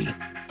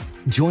QX80.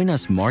 Join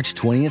us March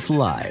 20th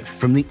live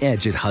from the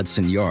Edge at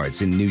Hudson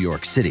Yards in New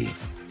York City,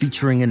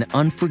 featuring an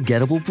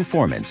unforgettable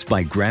performance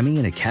by Grammy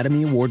and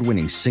Academy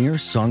Award-winning singer,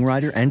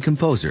 songwriter, and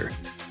composer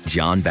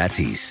Jon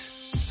Batiste.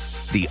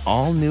 The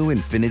all-new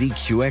Infiniti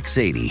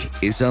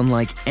QX80 is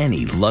unlike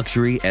any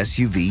luxury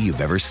SUV you've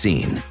ever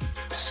seen.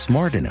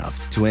 Smart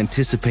enough to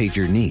anticipate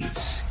your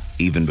needs,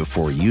 even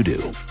before you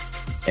do.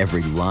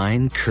 Every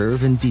line,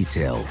 curve, and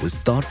detail was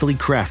thoughtfully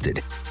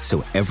crafted,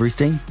 so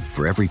everything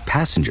for every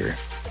passenger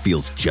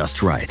feels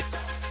just right.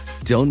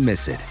 Don't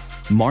miss it.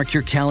 Mark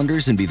your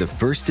calendars and be the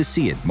first to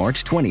see it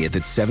March 20th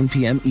at 7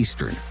 p.m.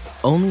 Eastern,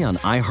 only on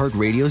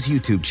iHeartRadio's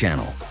YouTube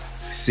channel.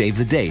 Save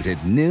the date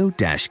at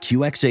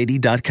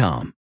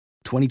new-QX80.com.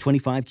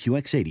 2025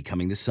 QX80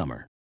 coming this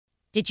summer.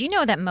 Did you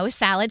know that most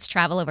salads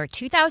travel over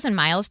 2,000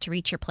 miles to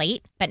reach your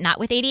plate? But not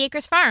with 80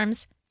 Acres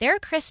Farms. Their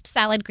crisp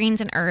salad greens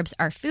and herbs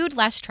are food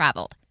less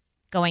traveled,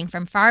 going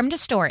from farm to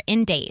store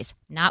in days,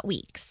 not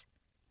weeks.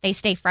 They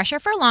stay fresher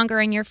for longer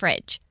in your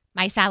fridge.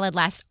 My salad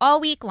lasts all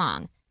week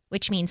long,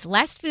 which means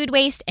less food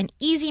waste and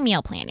easy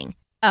meal planning.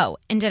 Oh,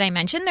 and did I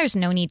mention there's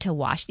no need to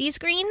wash these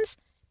greens?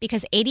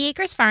 Because 80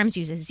 Acres Farms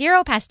uses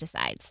 0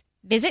 pesticides.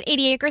 Visit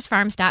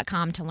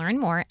 80acresfarms.com to learn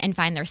more and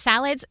find their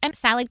salads and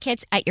salad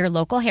kits at your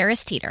local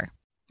Harris Teeter.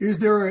 Is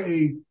there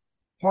a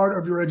part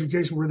of your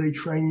education where they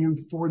train you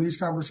for these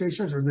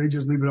conversations, or do they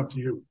just leave it up to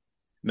you?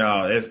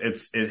 No,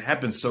 it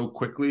happens so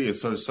quickly.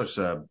 It's such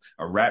a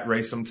rat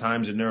race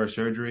sometimes in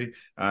neurosurgery.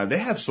 They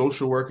have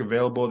social work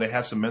available. They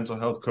have some mental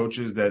health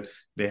coaches that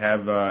they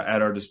have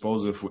at our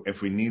disposal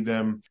if we need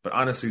them. But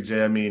honestly,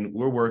 Jay, I mean,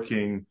 we're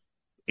working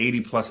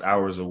 80 plus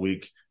hours a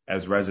week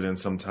as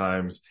residents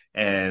sometimes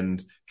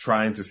and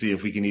trying to see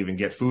if we can even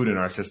get food in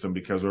our system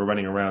because we're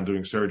running around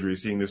doing surgery,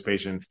 seeing this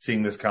patient,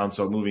 seeing this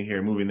consult, moving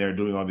here, moving there,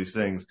 doing all these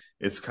things.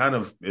 It's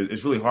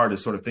really hard to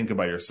sort of think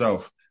about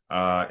yourself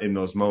in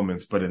those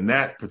moments. But in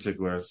that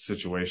particular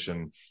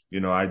situation,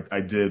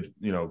 I did,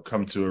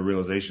 come to a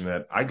realization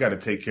that I got to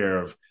take care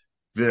of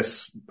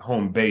this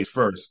home base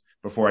first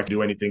before I can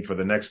do anything for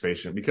the next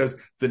patient, because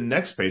the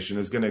next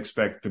patient is going to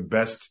expect the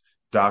best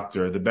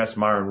doctor, the best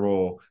Myron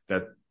Rolle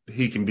that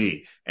he can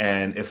be.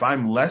 And if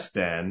I'm less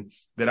than,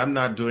 then I'm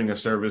not doing a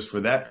service for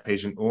that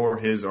patient or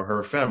his or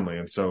her family.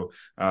 And so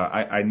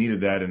I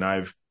needed that, and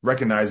I've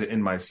recognized it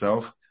in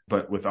myself.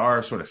 But with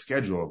our sort of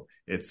schedule,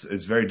 it's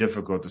very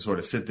difficult to sort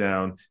of sit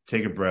down,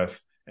 take a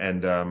breath,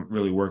 and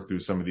really work through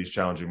some of these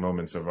challenging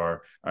moments of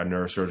our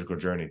neurosurgical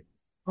journey.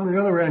 On the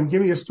other end,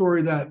 give me a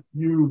story that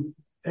you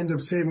end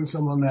up saving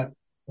someone that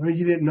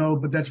you didn't know,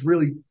 but that's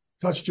really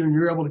touched you and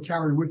you're able to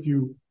carry with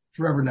you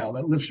forever now,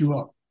 that lifts you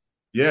up.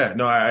 Yeah,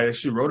 no, I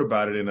actually wrote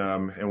about it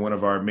in one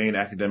of our main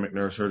academic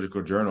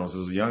neurosurgical journals. It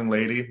was a young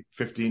lady,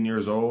 15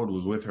 years old,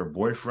 was with her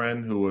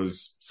boyfriend who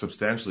was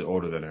substantially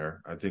older than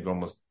her. I think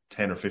almost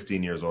 10 or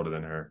 15 years older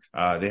than her.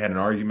 They had an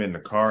argument in the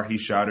car. He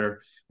shot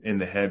her in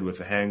the head with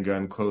a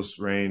handgun, close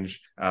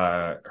range.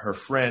 Her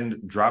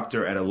friend dropped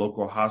her at a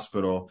local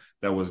hospital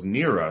that was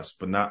near us,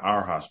 but not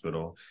our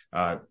hospital,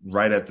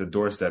 right at the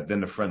doorstep.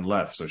 Then the friend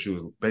left. So she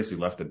was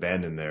basically left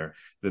abandoned there.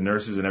 The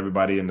nurses and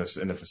everybody in the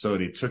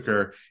facility took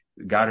her,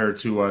 got her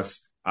to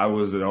us. I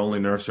was the only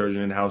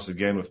neurosurgeon in the house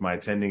again with my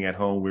attending at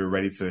home. We were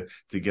ready to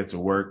get to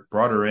work,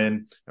 brought her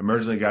in,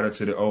 emergently got her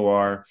to the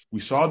OR. We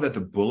saw that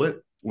the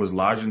bullet was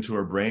lodged into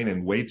her brain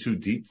and way too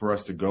deep for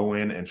us to go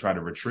in and try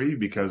to retrieve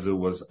because it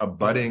was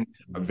abutting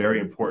a very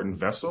important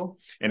vessel.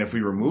 And if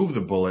we remove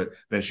the bullet,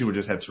 then she would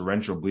just have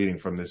torrential bleeding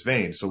from this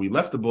vein. So we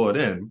left the bullet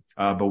in,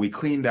 but we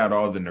cleaned out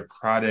all the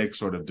necrotic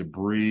sort of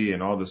debris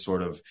and all the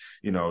sort of,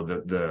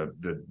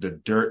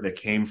 the dirt that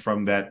came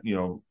from that,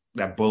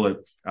 bullet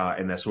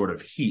and that sort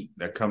of heat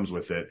that comes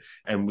with it.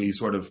 And we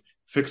sort of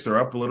fixed her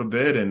up a little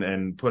bit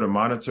and put a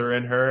monitor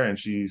in her, and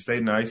she stayed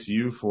in the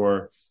ICU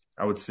for,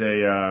 I would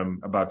say,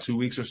 about 2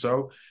 weeks or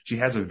so. She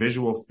has a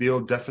visual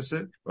field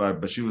deficit,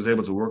 but she was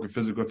able to work with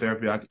physical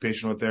therapy,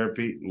 occupational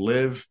therapy,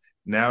 live.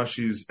 Now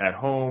she's at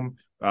home,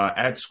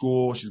 at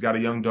school. She's got a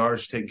young daughter.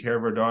 She's taking care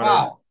of her daughter.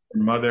 Wow. Her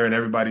mother, and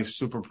everybody's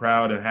super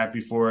proud and happy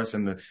for us.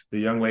 And the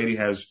young lady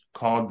has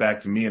called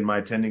back to me and my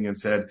attending and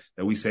said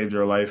that we saved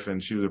her life,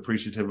 and she was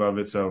appreciative of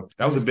it. So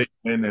that was a big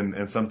win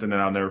and something that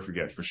I'll never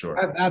forget for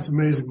sure. That's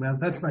amazing, man.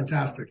 That's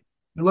fantastic.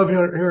 I love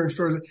hearing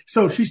stories.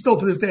 So she still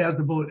to this day has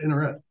the bullet in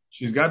her head.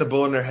 She's got the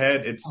bullet in her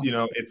head. It's,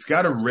 it's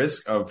got a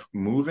risk of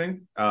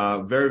moving,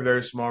 very,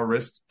 very small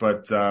risk,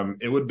 but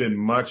it would have been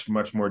much,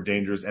 much more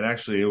dangerous. And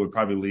actually it would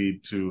probably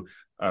lead to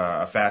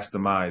a fast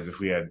demise if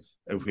we had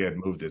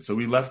moved it. So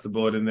we left the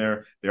bullet in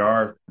there. There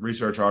are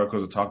research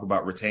articles that talk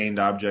about retained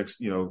objects,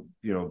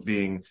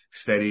 being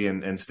steady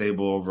and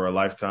stable over a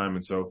lifetime.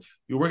 And so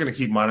we're going to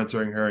keep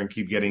monitoring her and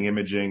keep getting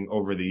imaging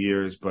over the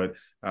years. But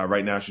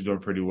right now she's doing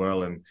pretty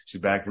well, and she's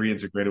back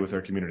reintegrated with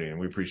her community, and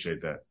we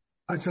appreciate that.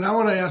 I said, I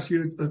want to ask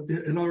you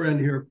another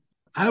end here.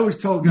 I always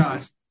tell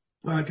guys,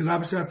 because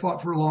obviously I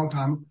fought for a long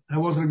time. I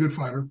wasn't a good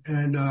fighter.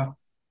 And,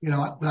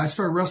 I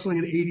started wrestling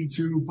in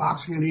 82,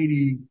 boxing in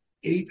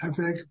 88, I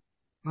think.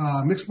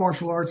 Mixed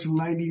martial arts in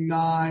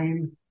 99,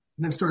 and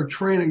then started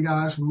training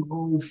guys from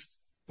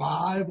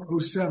 05,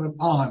 07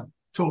 on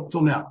till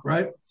now,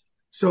 right?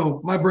 So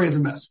my brain's a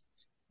mess.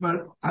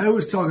 But I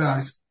always tell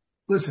guys,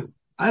 listen,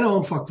 I know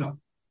I'm fucked up,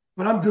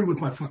 but I'm good with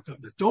my fucked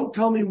upness. Don't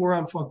tell me where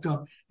I'm fucked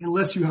up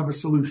unless you have a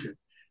solution.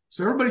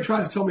 So everybody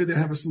tries to tell me they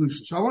have a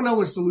solution. So I want to know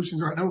what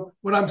solutions are. Now,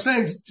 what I'm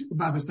saying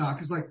about this, doc,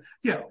 is like,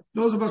 yeah,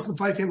 those of us in the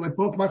fight game, like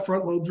both my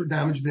front lobes are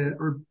damaged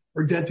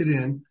or dented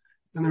in,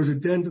 and there's a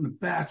dent in the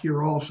back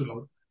here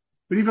also.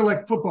 But even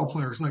like football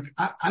players, like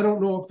I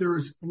don't know if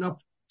there's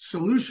enough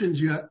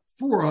solutions yet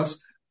for us,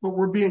 but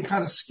we're being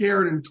kind of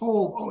scared and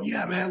told, oh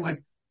yeah,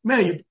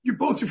 man, you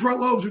both your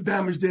front lobes are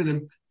damaged in,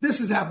 and this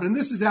has happened and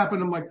this has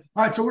happened. I'm like,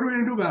 all right, so what are we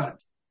going to do about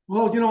it?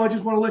 Well, I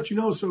just want to let you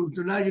know so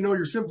now you know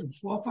your symptoms.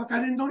 Well, fuck,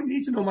 I didn't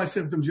need to know my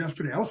symptoms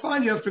yesterday. I was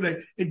fine yesterday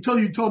until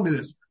you told me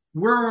this.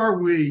 Where are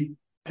we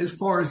as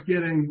far as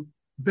getting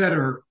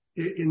better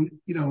in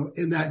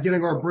that,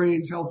 getting our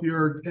brains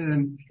healthier?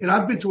 And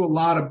I've been to a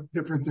lot of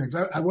different things.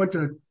 I went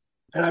to,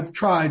 and I've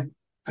tried,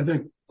 I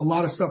think, a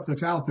lot of stuff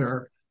that's out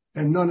there,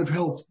 and none have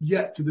helped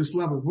yet to this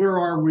level. Where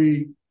are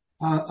we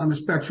on the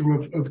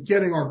spectrum of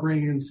getting our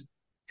brains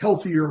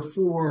healthier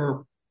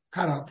for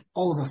kind of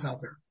all of us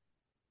out there?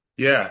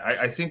 Yeah,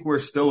 I think we're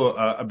still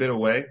a bit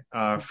away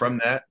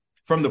from that,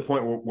 from the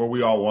point where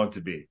we all want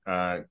to be.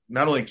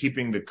 Not only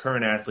keeping the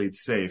current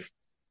athletes safe,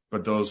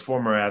 but those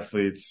former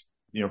athletes,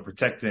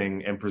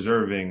 protecting and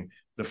preserving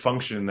the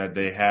function that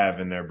they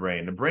have in their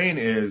brain. The brain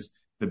is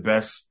the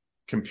best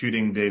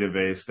computing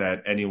database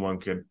that anyone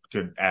could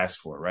ask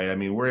for, right? I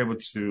mean, we're able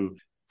to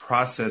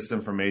process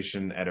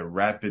information at a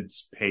rapid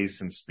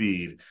pace and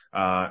speed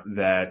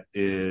that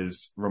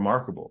is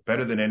remarkable,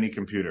 better than any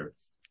computer.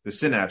 The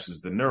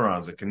synapses, the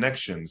neurons, the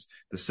connections,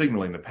 the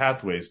signaling, the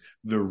pathways,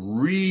 the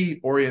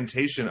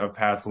reorientation of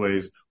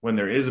pathways when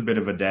there is a bit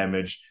of a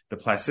damage, the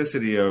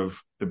plasticity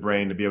of the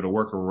brain to be able to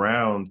work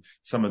around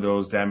some of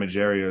those damaged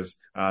areas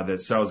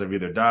that cells have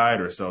either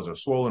died or cells are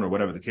swollen or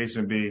whatever the case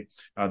may be.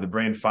 The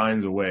brain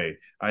finds a way.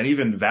 And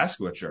even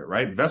vasculature,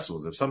 right?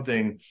 Vessels. If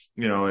something,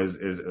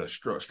 is a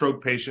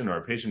stroke patient or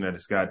a patient that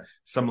has got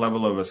some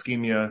level of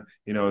ischemia,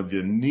 the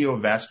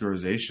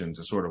neovascularization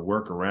to sort of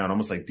work around,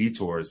 almost like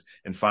detours,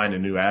 and find a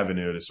new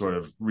avenue to sort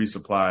of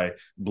resupply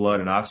blood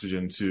and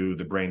oxygen to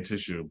the brain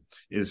tissue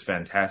is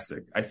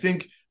fantastic. I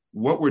think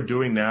what we're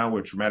doing now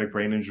with traumatic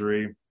brain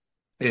injury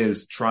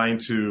is trying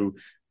to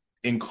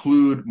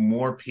include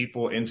more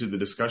people into the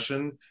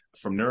discussion,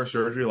 from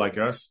neurosurgery like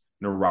us,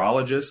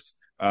 neurologists,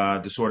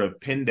 to sort of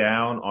pin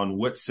down on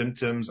what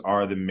symptoms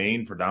are the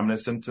main predominant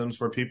symptoms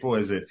for people.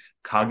 Is it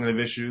cognitive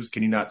issues?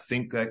 Can you not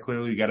think that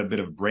clearly? You got a bit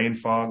of brain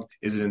fog?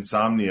 Is it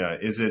insomnia?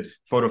 Is it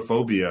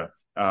photophobia?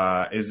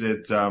 Is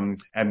it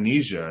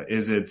amnesia?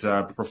 Is it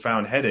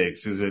profound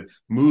headaches? Is it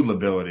mood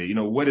lability?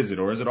 What is it?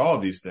 Or is it all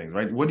of these things,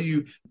 right? What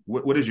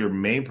is your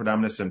main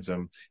predominant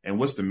symptom, and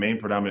what's the main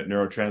predominant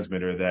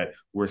neurotransmitter that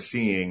we're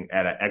seeing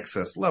at an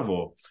excess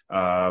level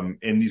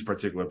in these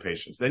particular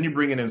patients? Then you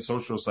bring in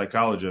social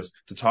psychologists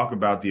to talk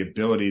about the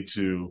ability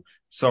to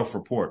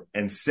self-report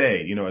and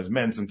say, as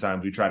men,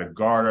 sometimes we try to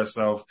guard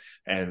ourselves,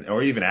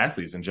 or even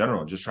athletes in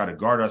general, just try to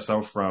guard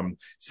ourselves from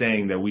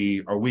saying that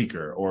we are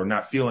weaker or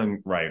not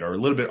feeling right or a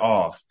little bit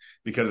off,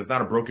 because it's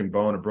not a broken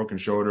bone, a broken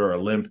shoulder, or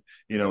a limp.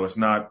 It's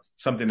not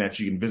something that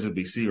you can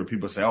visibly see, or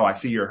people say, oh, I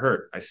see you're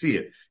hurt. I see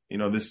it.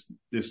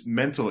 This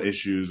mental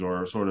issues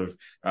or sort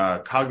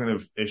of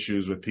cognitive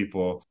issues with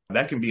people,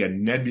 that can be a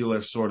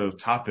nebulous sort of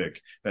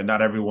topic that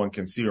not everyone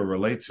can see or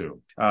relate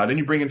to. Then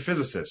you bring in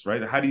physicists,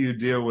 right? How do you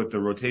deal with the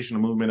rotational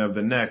movement of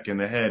the neck and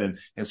the head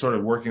and sort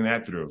of working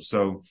that through?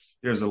 So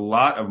there's a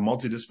lot of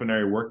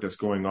multidisciplinary work that's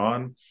going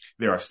on.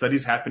 There are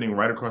studies happening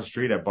right across the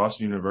street at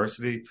Boston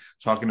University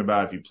talking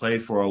about if you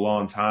played for a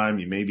long time,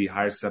 you may be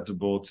high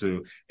susceptible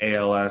to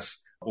ALS,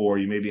 or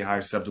you may be high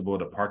susceptible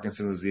to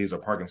Parkinson's disease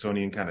or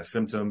Parkinsonian kind of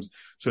symptoms.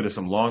 So there's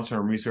some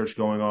long-term research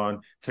going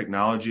on.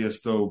 Technology is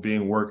still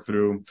being worked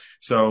through.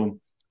 So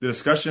the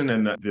discussion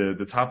and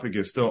the topic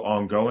is still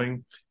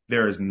ongoing.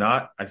 There is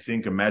not, I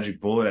think, a magic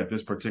bullet at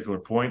this particular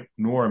point,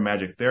 nor a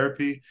magic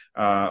therapy.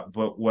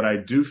 But what I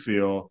do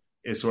feel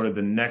is sort of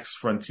the next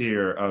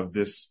frontier of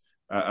this,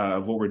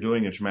 of what we're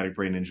doing in traumatic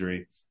brain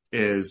injury,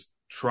 is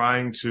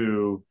trying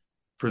to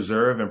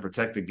preserve and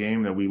protect the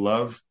game that we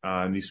love,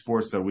 and these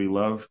sports that we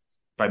love,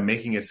 by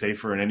making it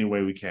safer in any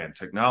way we can.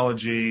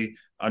 Technology,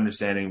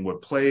 understanding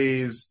what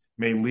plays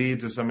may lead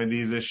to some of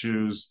these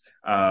issues,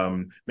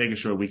 making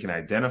sure we can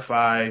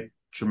identify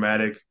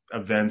traumatic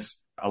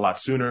events a lot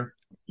sooner.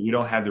 We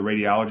don't have the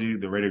radiology,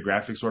 the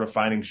radiographic sort of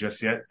findings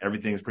just yet.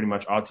 Everything is pretty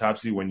much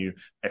autopsy when you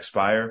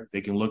expire.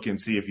 They can look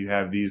and see if you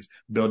have these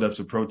buildups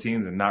of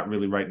proteins, and not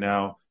really right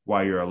now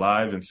while you're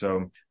alive. And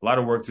so a lot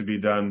of work to be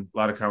done, a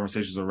lot of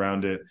conversations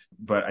around it.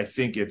 But I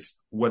think it's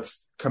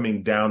what's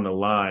coming down the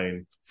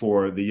line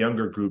for the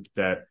younger group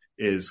that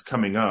is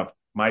coming up,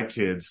 my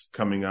kids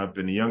coming up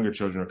and the younger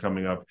children are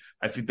coming up.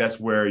 I think that's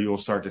where you'll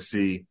start to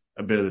see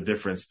a bit of the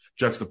difference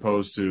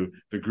juxtaposed to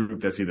the group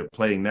that's either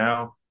playing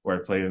now or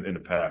played in the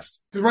past.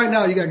 Because right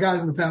now you got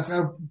guys in the past. I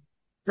have a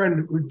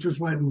friend who just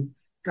went and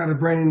got a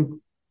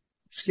brain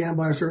scanned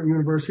by a certain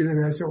university.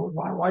 And I said, well,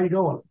 why are you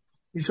going?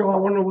 He said, well, I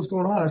want to know what's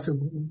going on. I said,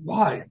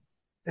 why?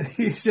 And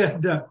he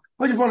said,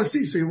 I just want to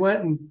see. So he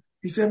went and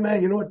he said,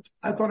 man, you know what?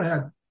 I thought I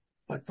had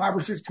like 5 or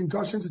 6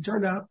 concussions. It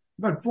turned out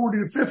about 40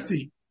 to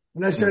 50.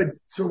 And I said,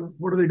 so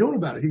what are they doing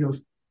about it? He goes,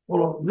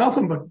 well,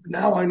 nothing, but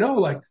now I know,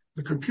 like,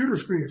 the computer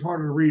screen is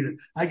harder to read it.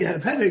 I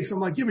have headaches. I'm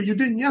like, yeah, but you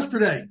didn't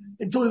yesterday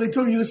until they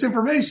told you this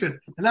information.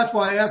 And that's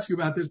why I asked you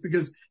about this,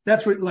 because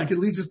that's what, like, it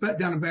leads us back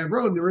down a bad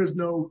road. And there is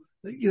no,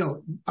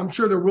 I'm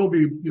sure there will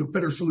be,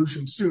 better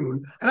solutions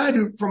soon. And I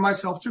do for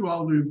myself too.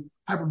 I'll do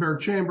hyperbaric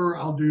chamber.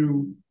 I'll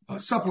do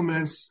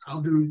supplements.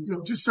 I'll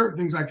do, just certain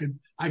things I could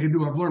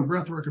do. I've learned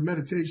breathwork and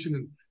meditation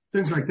and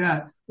things like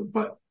that.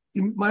 But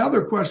my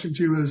other question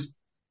to you is,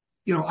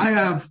 I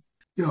have,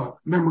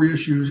 memory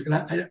issues,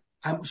 and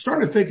I'm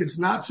starting to think it's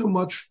not so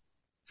much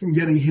from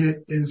getting hit,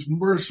 and it's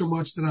more so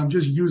much that I'm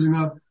just using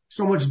up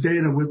so much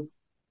data with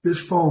this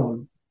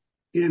phone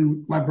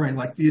in my brain.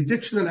 Like, the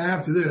addiction that I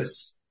have to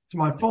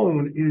my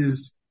phone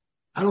is,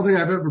 I don't think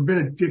I've ever been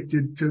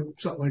addicted to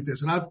something like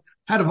this. And I've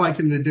had a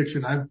Vicodin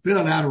addiction. I've been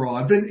on Adderall.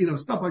 I've been,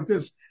 stuff like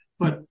this.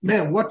 But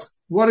man, what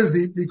is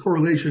the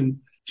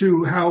correlation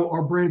to how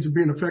our brains are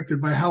being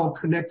affected by how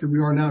connected we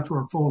are now to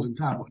our phones and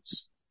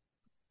tablets?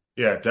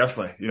 Yeah,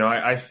 definitely.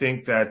 I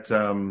think that,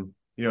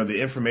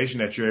 the information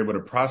that you're able to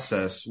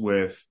process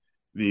with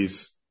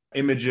these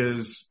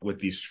images, with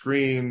these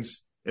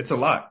screens, it's a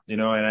lot,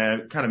 and I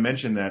kind of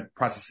mentioned that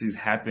processes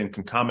happen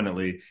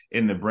concomitantly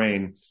in the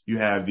brain. You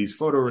have these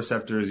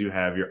photoreceptors, you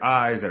have your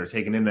eyes that are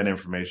taking in that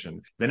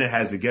information. Then it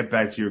has to get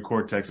back to your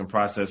cortex and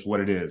process what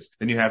it is.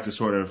 Then you have to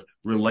sort of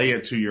relay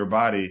it to your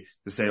body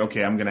to say,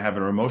 okay, I'm going to have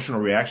an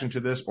emotional reaction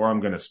to this, or I'm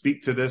going to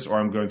speak to this, or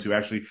I'm going to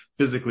actually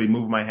physically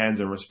move my hands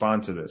and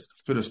respond to this.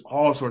 So there's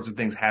all sorts of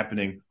things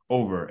happening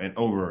over and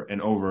over and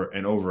over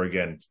and over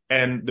again.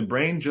 And the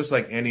brain, just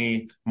like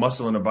any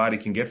muscle in the body,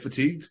 can get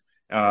fatigued.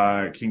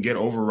 Can get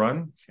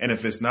overrun. And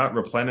if it's not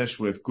replenished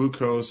with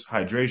glucose,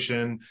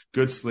 hydration,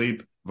 good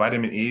sleep,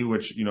 vitamin E,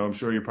 which, I'm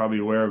sure you're probably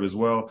aware of as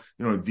well,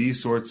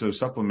 these sorts of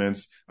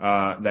supplements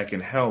that can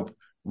help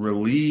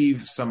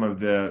relieve some of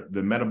the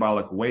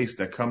metabolic waste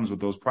that comes with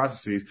those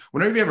processes.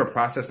 Whenever you have a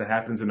process that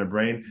happens in the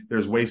brain,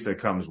 there's waste that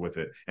comes with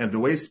it. And if the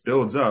waste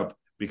builds up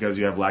because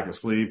you have lack of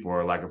sleep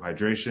or lack of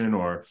hydration,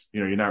 or,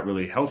 you're not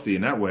really healthy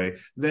in that way,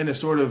 then it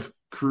sort of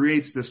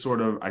creates this sort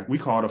of, we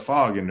call it a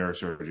fog in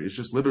neurosurgery. It's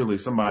just literally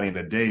somebody in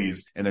a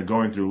daze and they're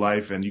going through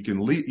life, and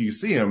you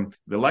see them,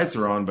 the lights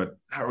are on, but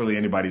not really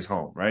anybody's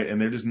home, right? And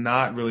they're just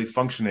not really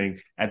functioning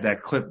at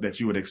that clip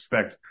that you would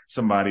expect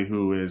somebody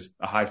who is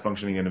a high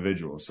functioning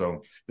individual.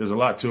 So there's a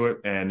lot to it.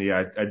 And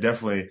yeah, I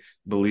definitely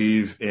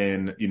believe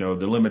in,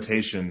 the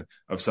limitation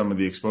of some of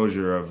the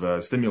exposure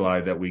of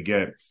stimuli that we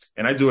get.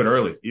 And I do it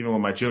early, even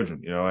with my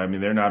children.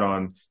 They're not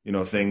on,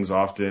 things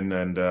often.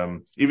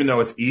 And even though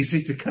it's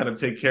easy to kind of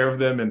take care of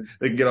them, and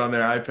they can get on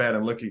their iPad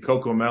and look at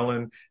Coco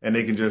Melon and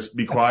they can just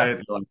be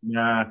quiet. Like,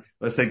 nah,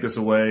 let's take this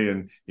away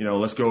and,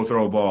 let's go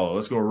throw a ball. Or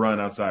let's go run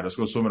outside. Let's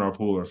go swim in our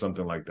pool or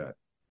something like that.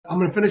 I'm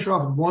going to finish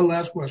off with one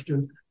last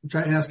question, which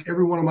I ask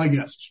every one of my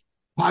guests.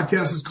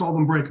 Podcast is called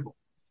Unbreakable.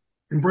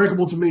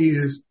 Unbreakable to me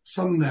is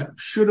something that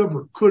should have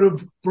or could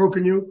have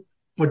broken you,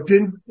 but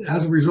didn't.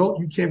 As a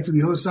result, you came to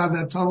the other side of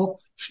that tunnel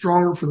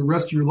stronger for the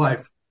rest of your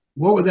life.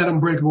 what would that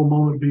unbreakable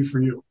moment be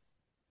for you?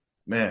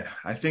 Man,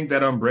 I think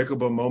that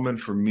unbreakable moment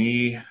for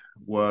me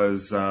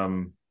was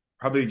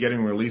probably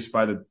getting released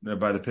by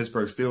the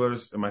Pittsburgh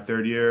Steelers in my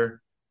third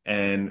year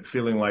and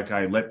feeling like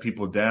I let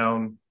people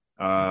down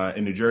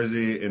in New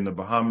Jersey, in the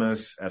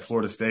Bahamas, at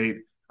Florida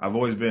State. I've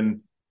always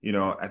been,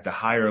 at the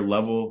higher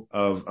level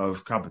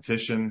of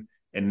competition.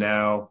 And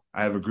now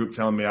I have a group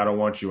telling me I don't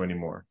want you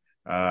anymore.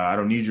 I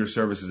don't need your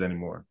services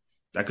anymore.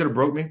 That could have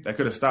broke me. That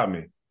could have stopped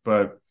me.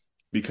 But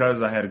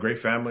because I had a great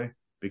family,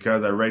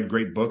 because I read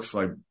great books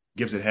like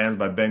Gifted Hands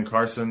by Ben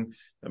Carson,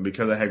 and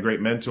because I had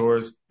great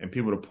mentors and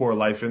people to pour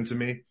life into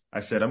me,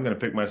 I said, I'm going to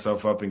pick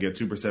myself up and get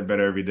 2%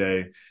 better every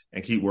day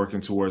and keep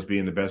working towards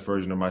being the best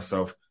version of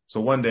myself.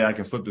 So one day I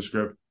can flip the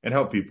script and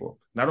help people,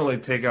 not only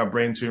take out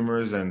brain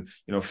tumors and,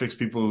 fix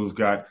people who've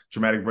got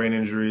traumatic brain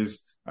injuries,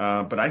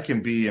 but I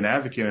can be an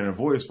advocate and a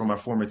voice for my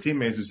former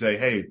teammates who say,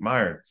 hey,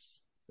 Myron,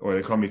 or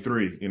they call me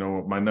 3,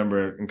 my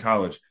number in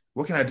college.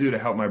 What can I do to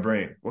help my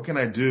brain? What can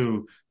I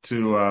do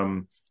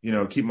to,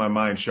 keep my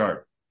mind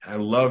sharp? I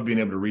love being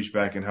able to reach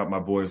back and help my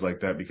boys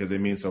like that because they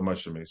mean so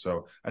much to me.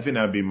 So I think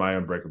that would be my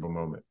unbreakable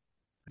moment.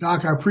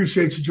 Doc, I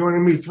appreciate you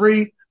joining me.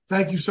 3,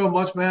 thank you so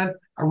much, man.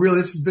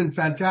 This has been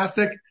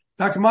fantastic.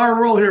 Dr. Myron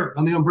Rolle here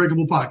on the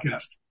Unbreakable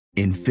Podcast.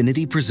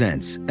 Infiniti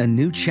presents a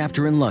new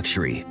chapter in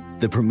luxury,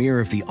 the premiere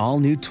of the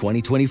all-new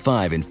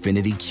 2025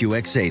 Infiniti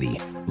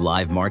QX80,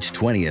 live March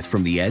 20th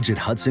from the Edge at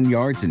Hudson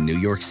Yards in New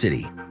York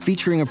City,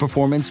 featuring a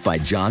performance by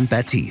John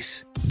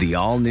Batiste. The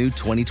all-new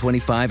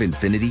 2025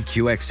 Infiniti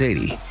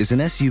QX80 is an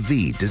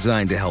SUV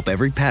designed to help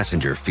every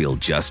passenger feel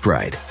just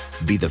right.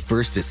 Be the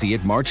first to see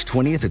it March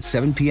 20th at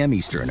 7 p.m.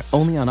 Eastern,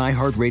 only on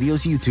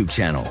iHeartRadio's YouTube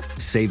channel.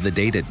 Save the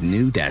date at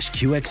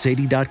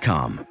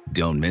new-QX80.com.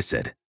 Don't miss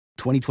it.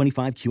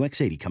 2025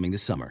 QX80 coming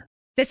this summer.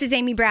 This is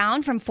Amy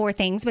Brown from 4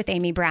 Things with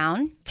Amy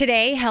Brown.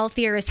 Today,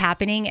 healthier is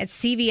happening at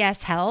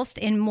CVS Health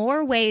in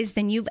more ways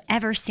than you've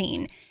ever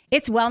seen.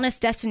 It's wellness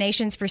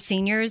destinations for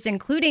seniors,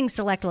 including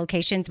select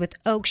locations with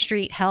Oak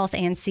Street Health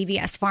and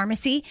CVS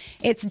Pharmacy.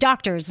 It's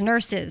doctors,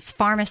 nurses,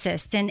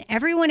 pharmacists, and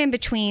everyone in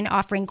between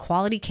offering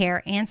quality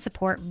care and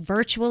support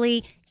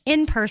virtually,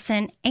 in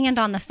person, and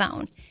on the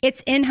phone.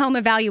 It's in-home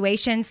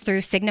evaluations through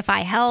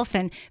Signify Health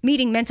and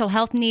meeting mental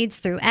health needs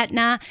through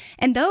Aetna.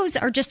 And those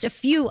are just a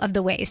few of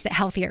the ways that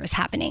healthier is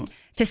happening.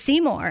 To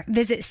see more,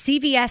 visit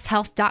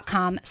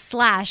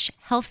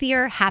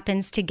cvshealth.com/healthier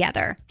happens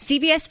together.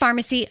 CVS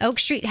Pharmacy, Oak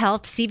Street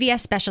Health,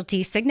 CVS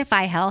Specialty,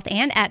 Signify Health,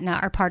 and Aetna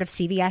are part of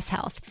CVS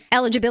Health.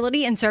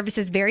 Eligibility and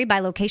services vary by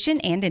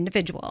location and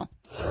individual.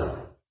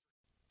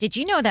 Did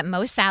you know that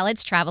most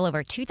salads travel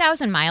over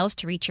 2,000 miles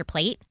to reach your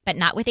plate? But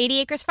not with 80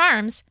 Acres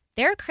Farms.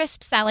 Their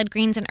crisp salad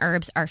greens and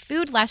herbs are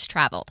food less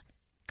traveled,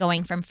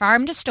 going from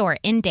farm to store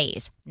in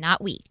days,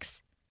 not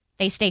weeks.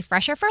 They stay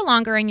fresher for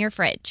longer in your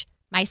fridge.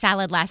 My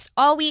salad lasts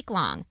all week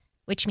long,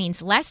 which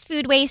means less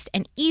food waste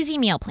and easy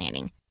meal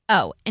planning.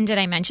 Oh, and did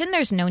I mention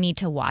there's no need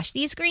to wash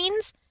these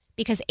greens?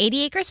 Because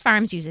 80 Acres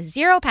Farms uses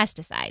 0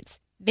 pesticides.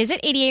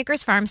 Visit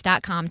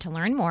 80acresfarms.com to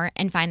learn more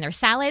and find their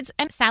salads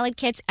and salad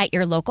kits at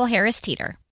your local Harris Teeter.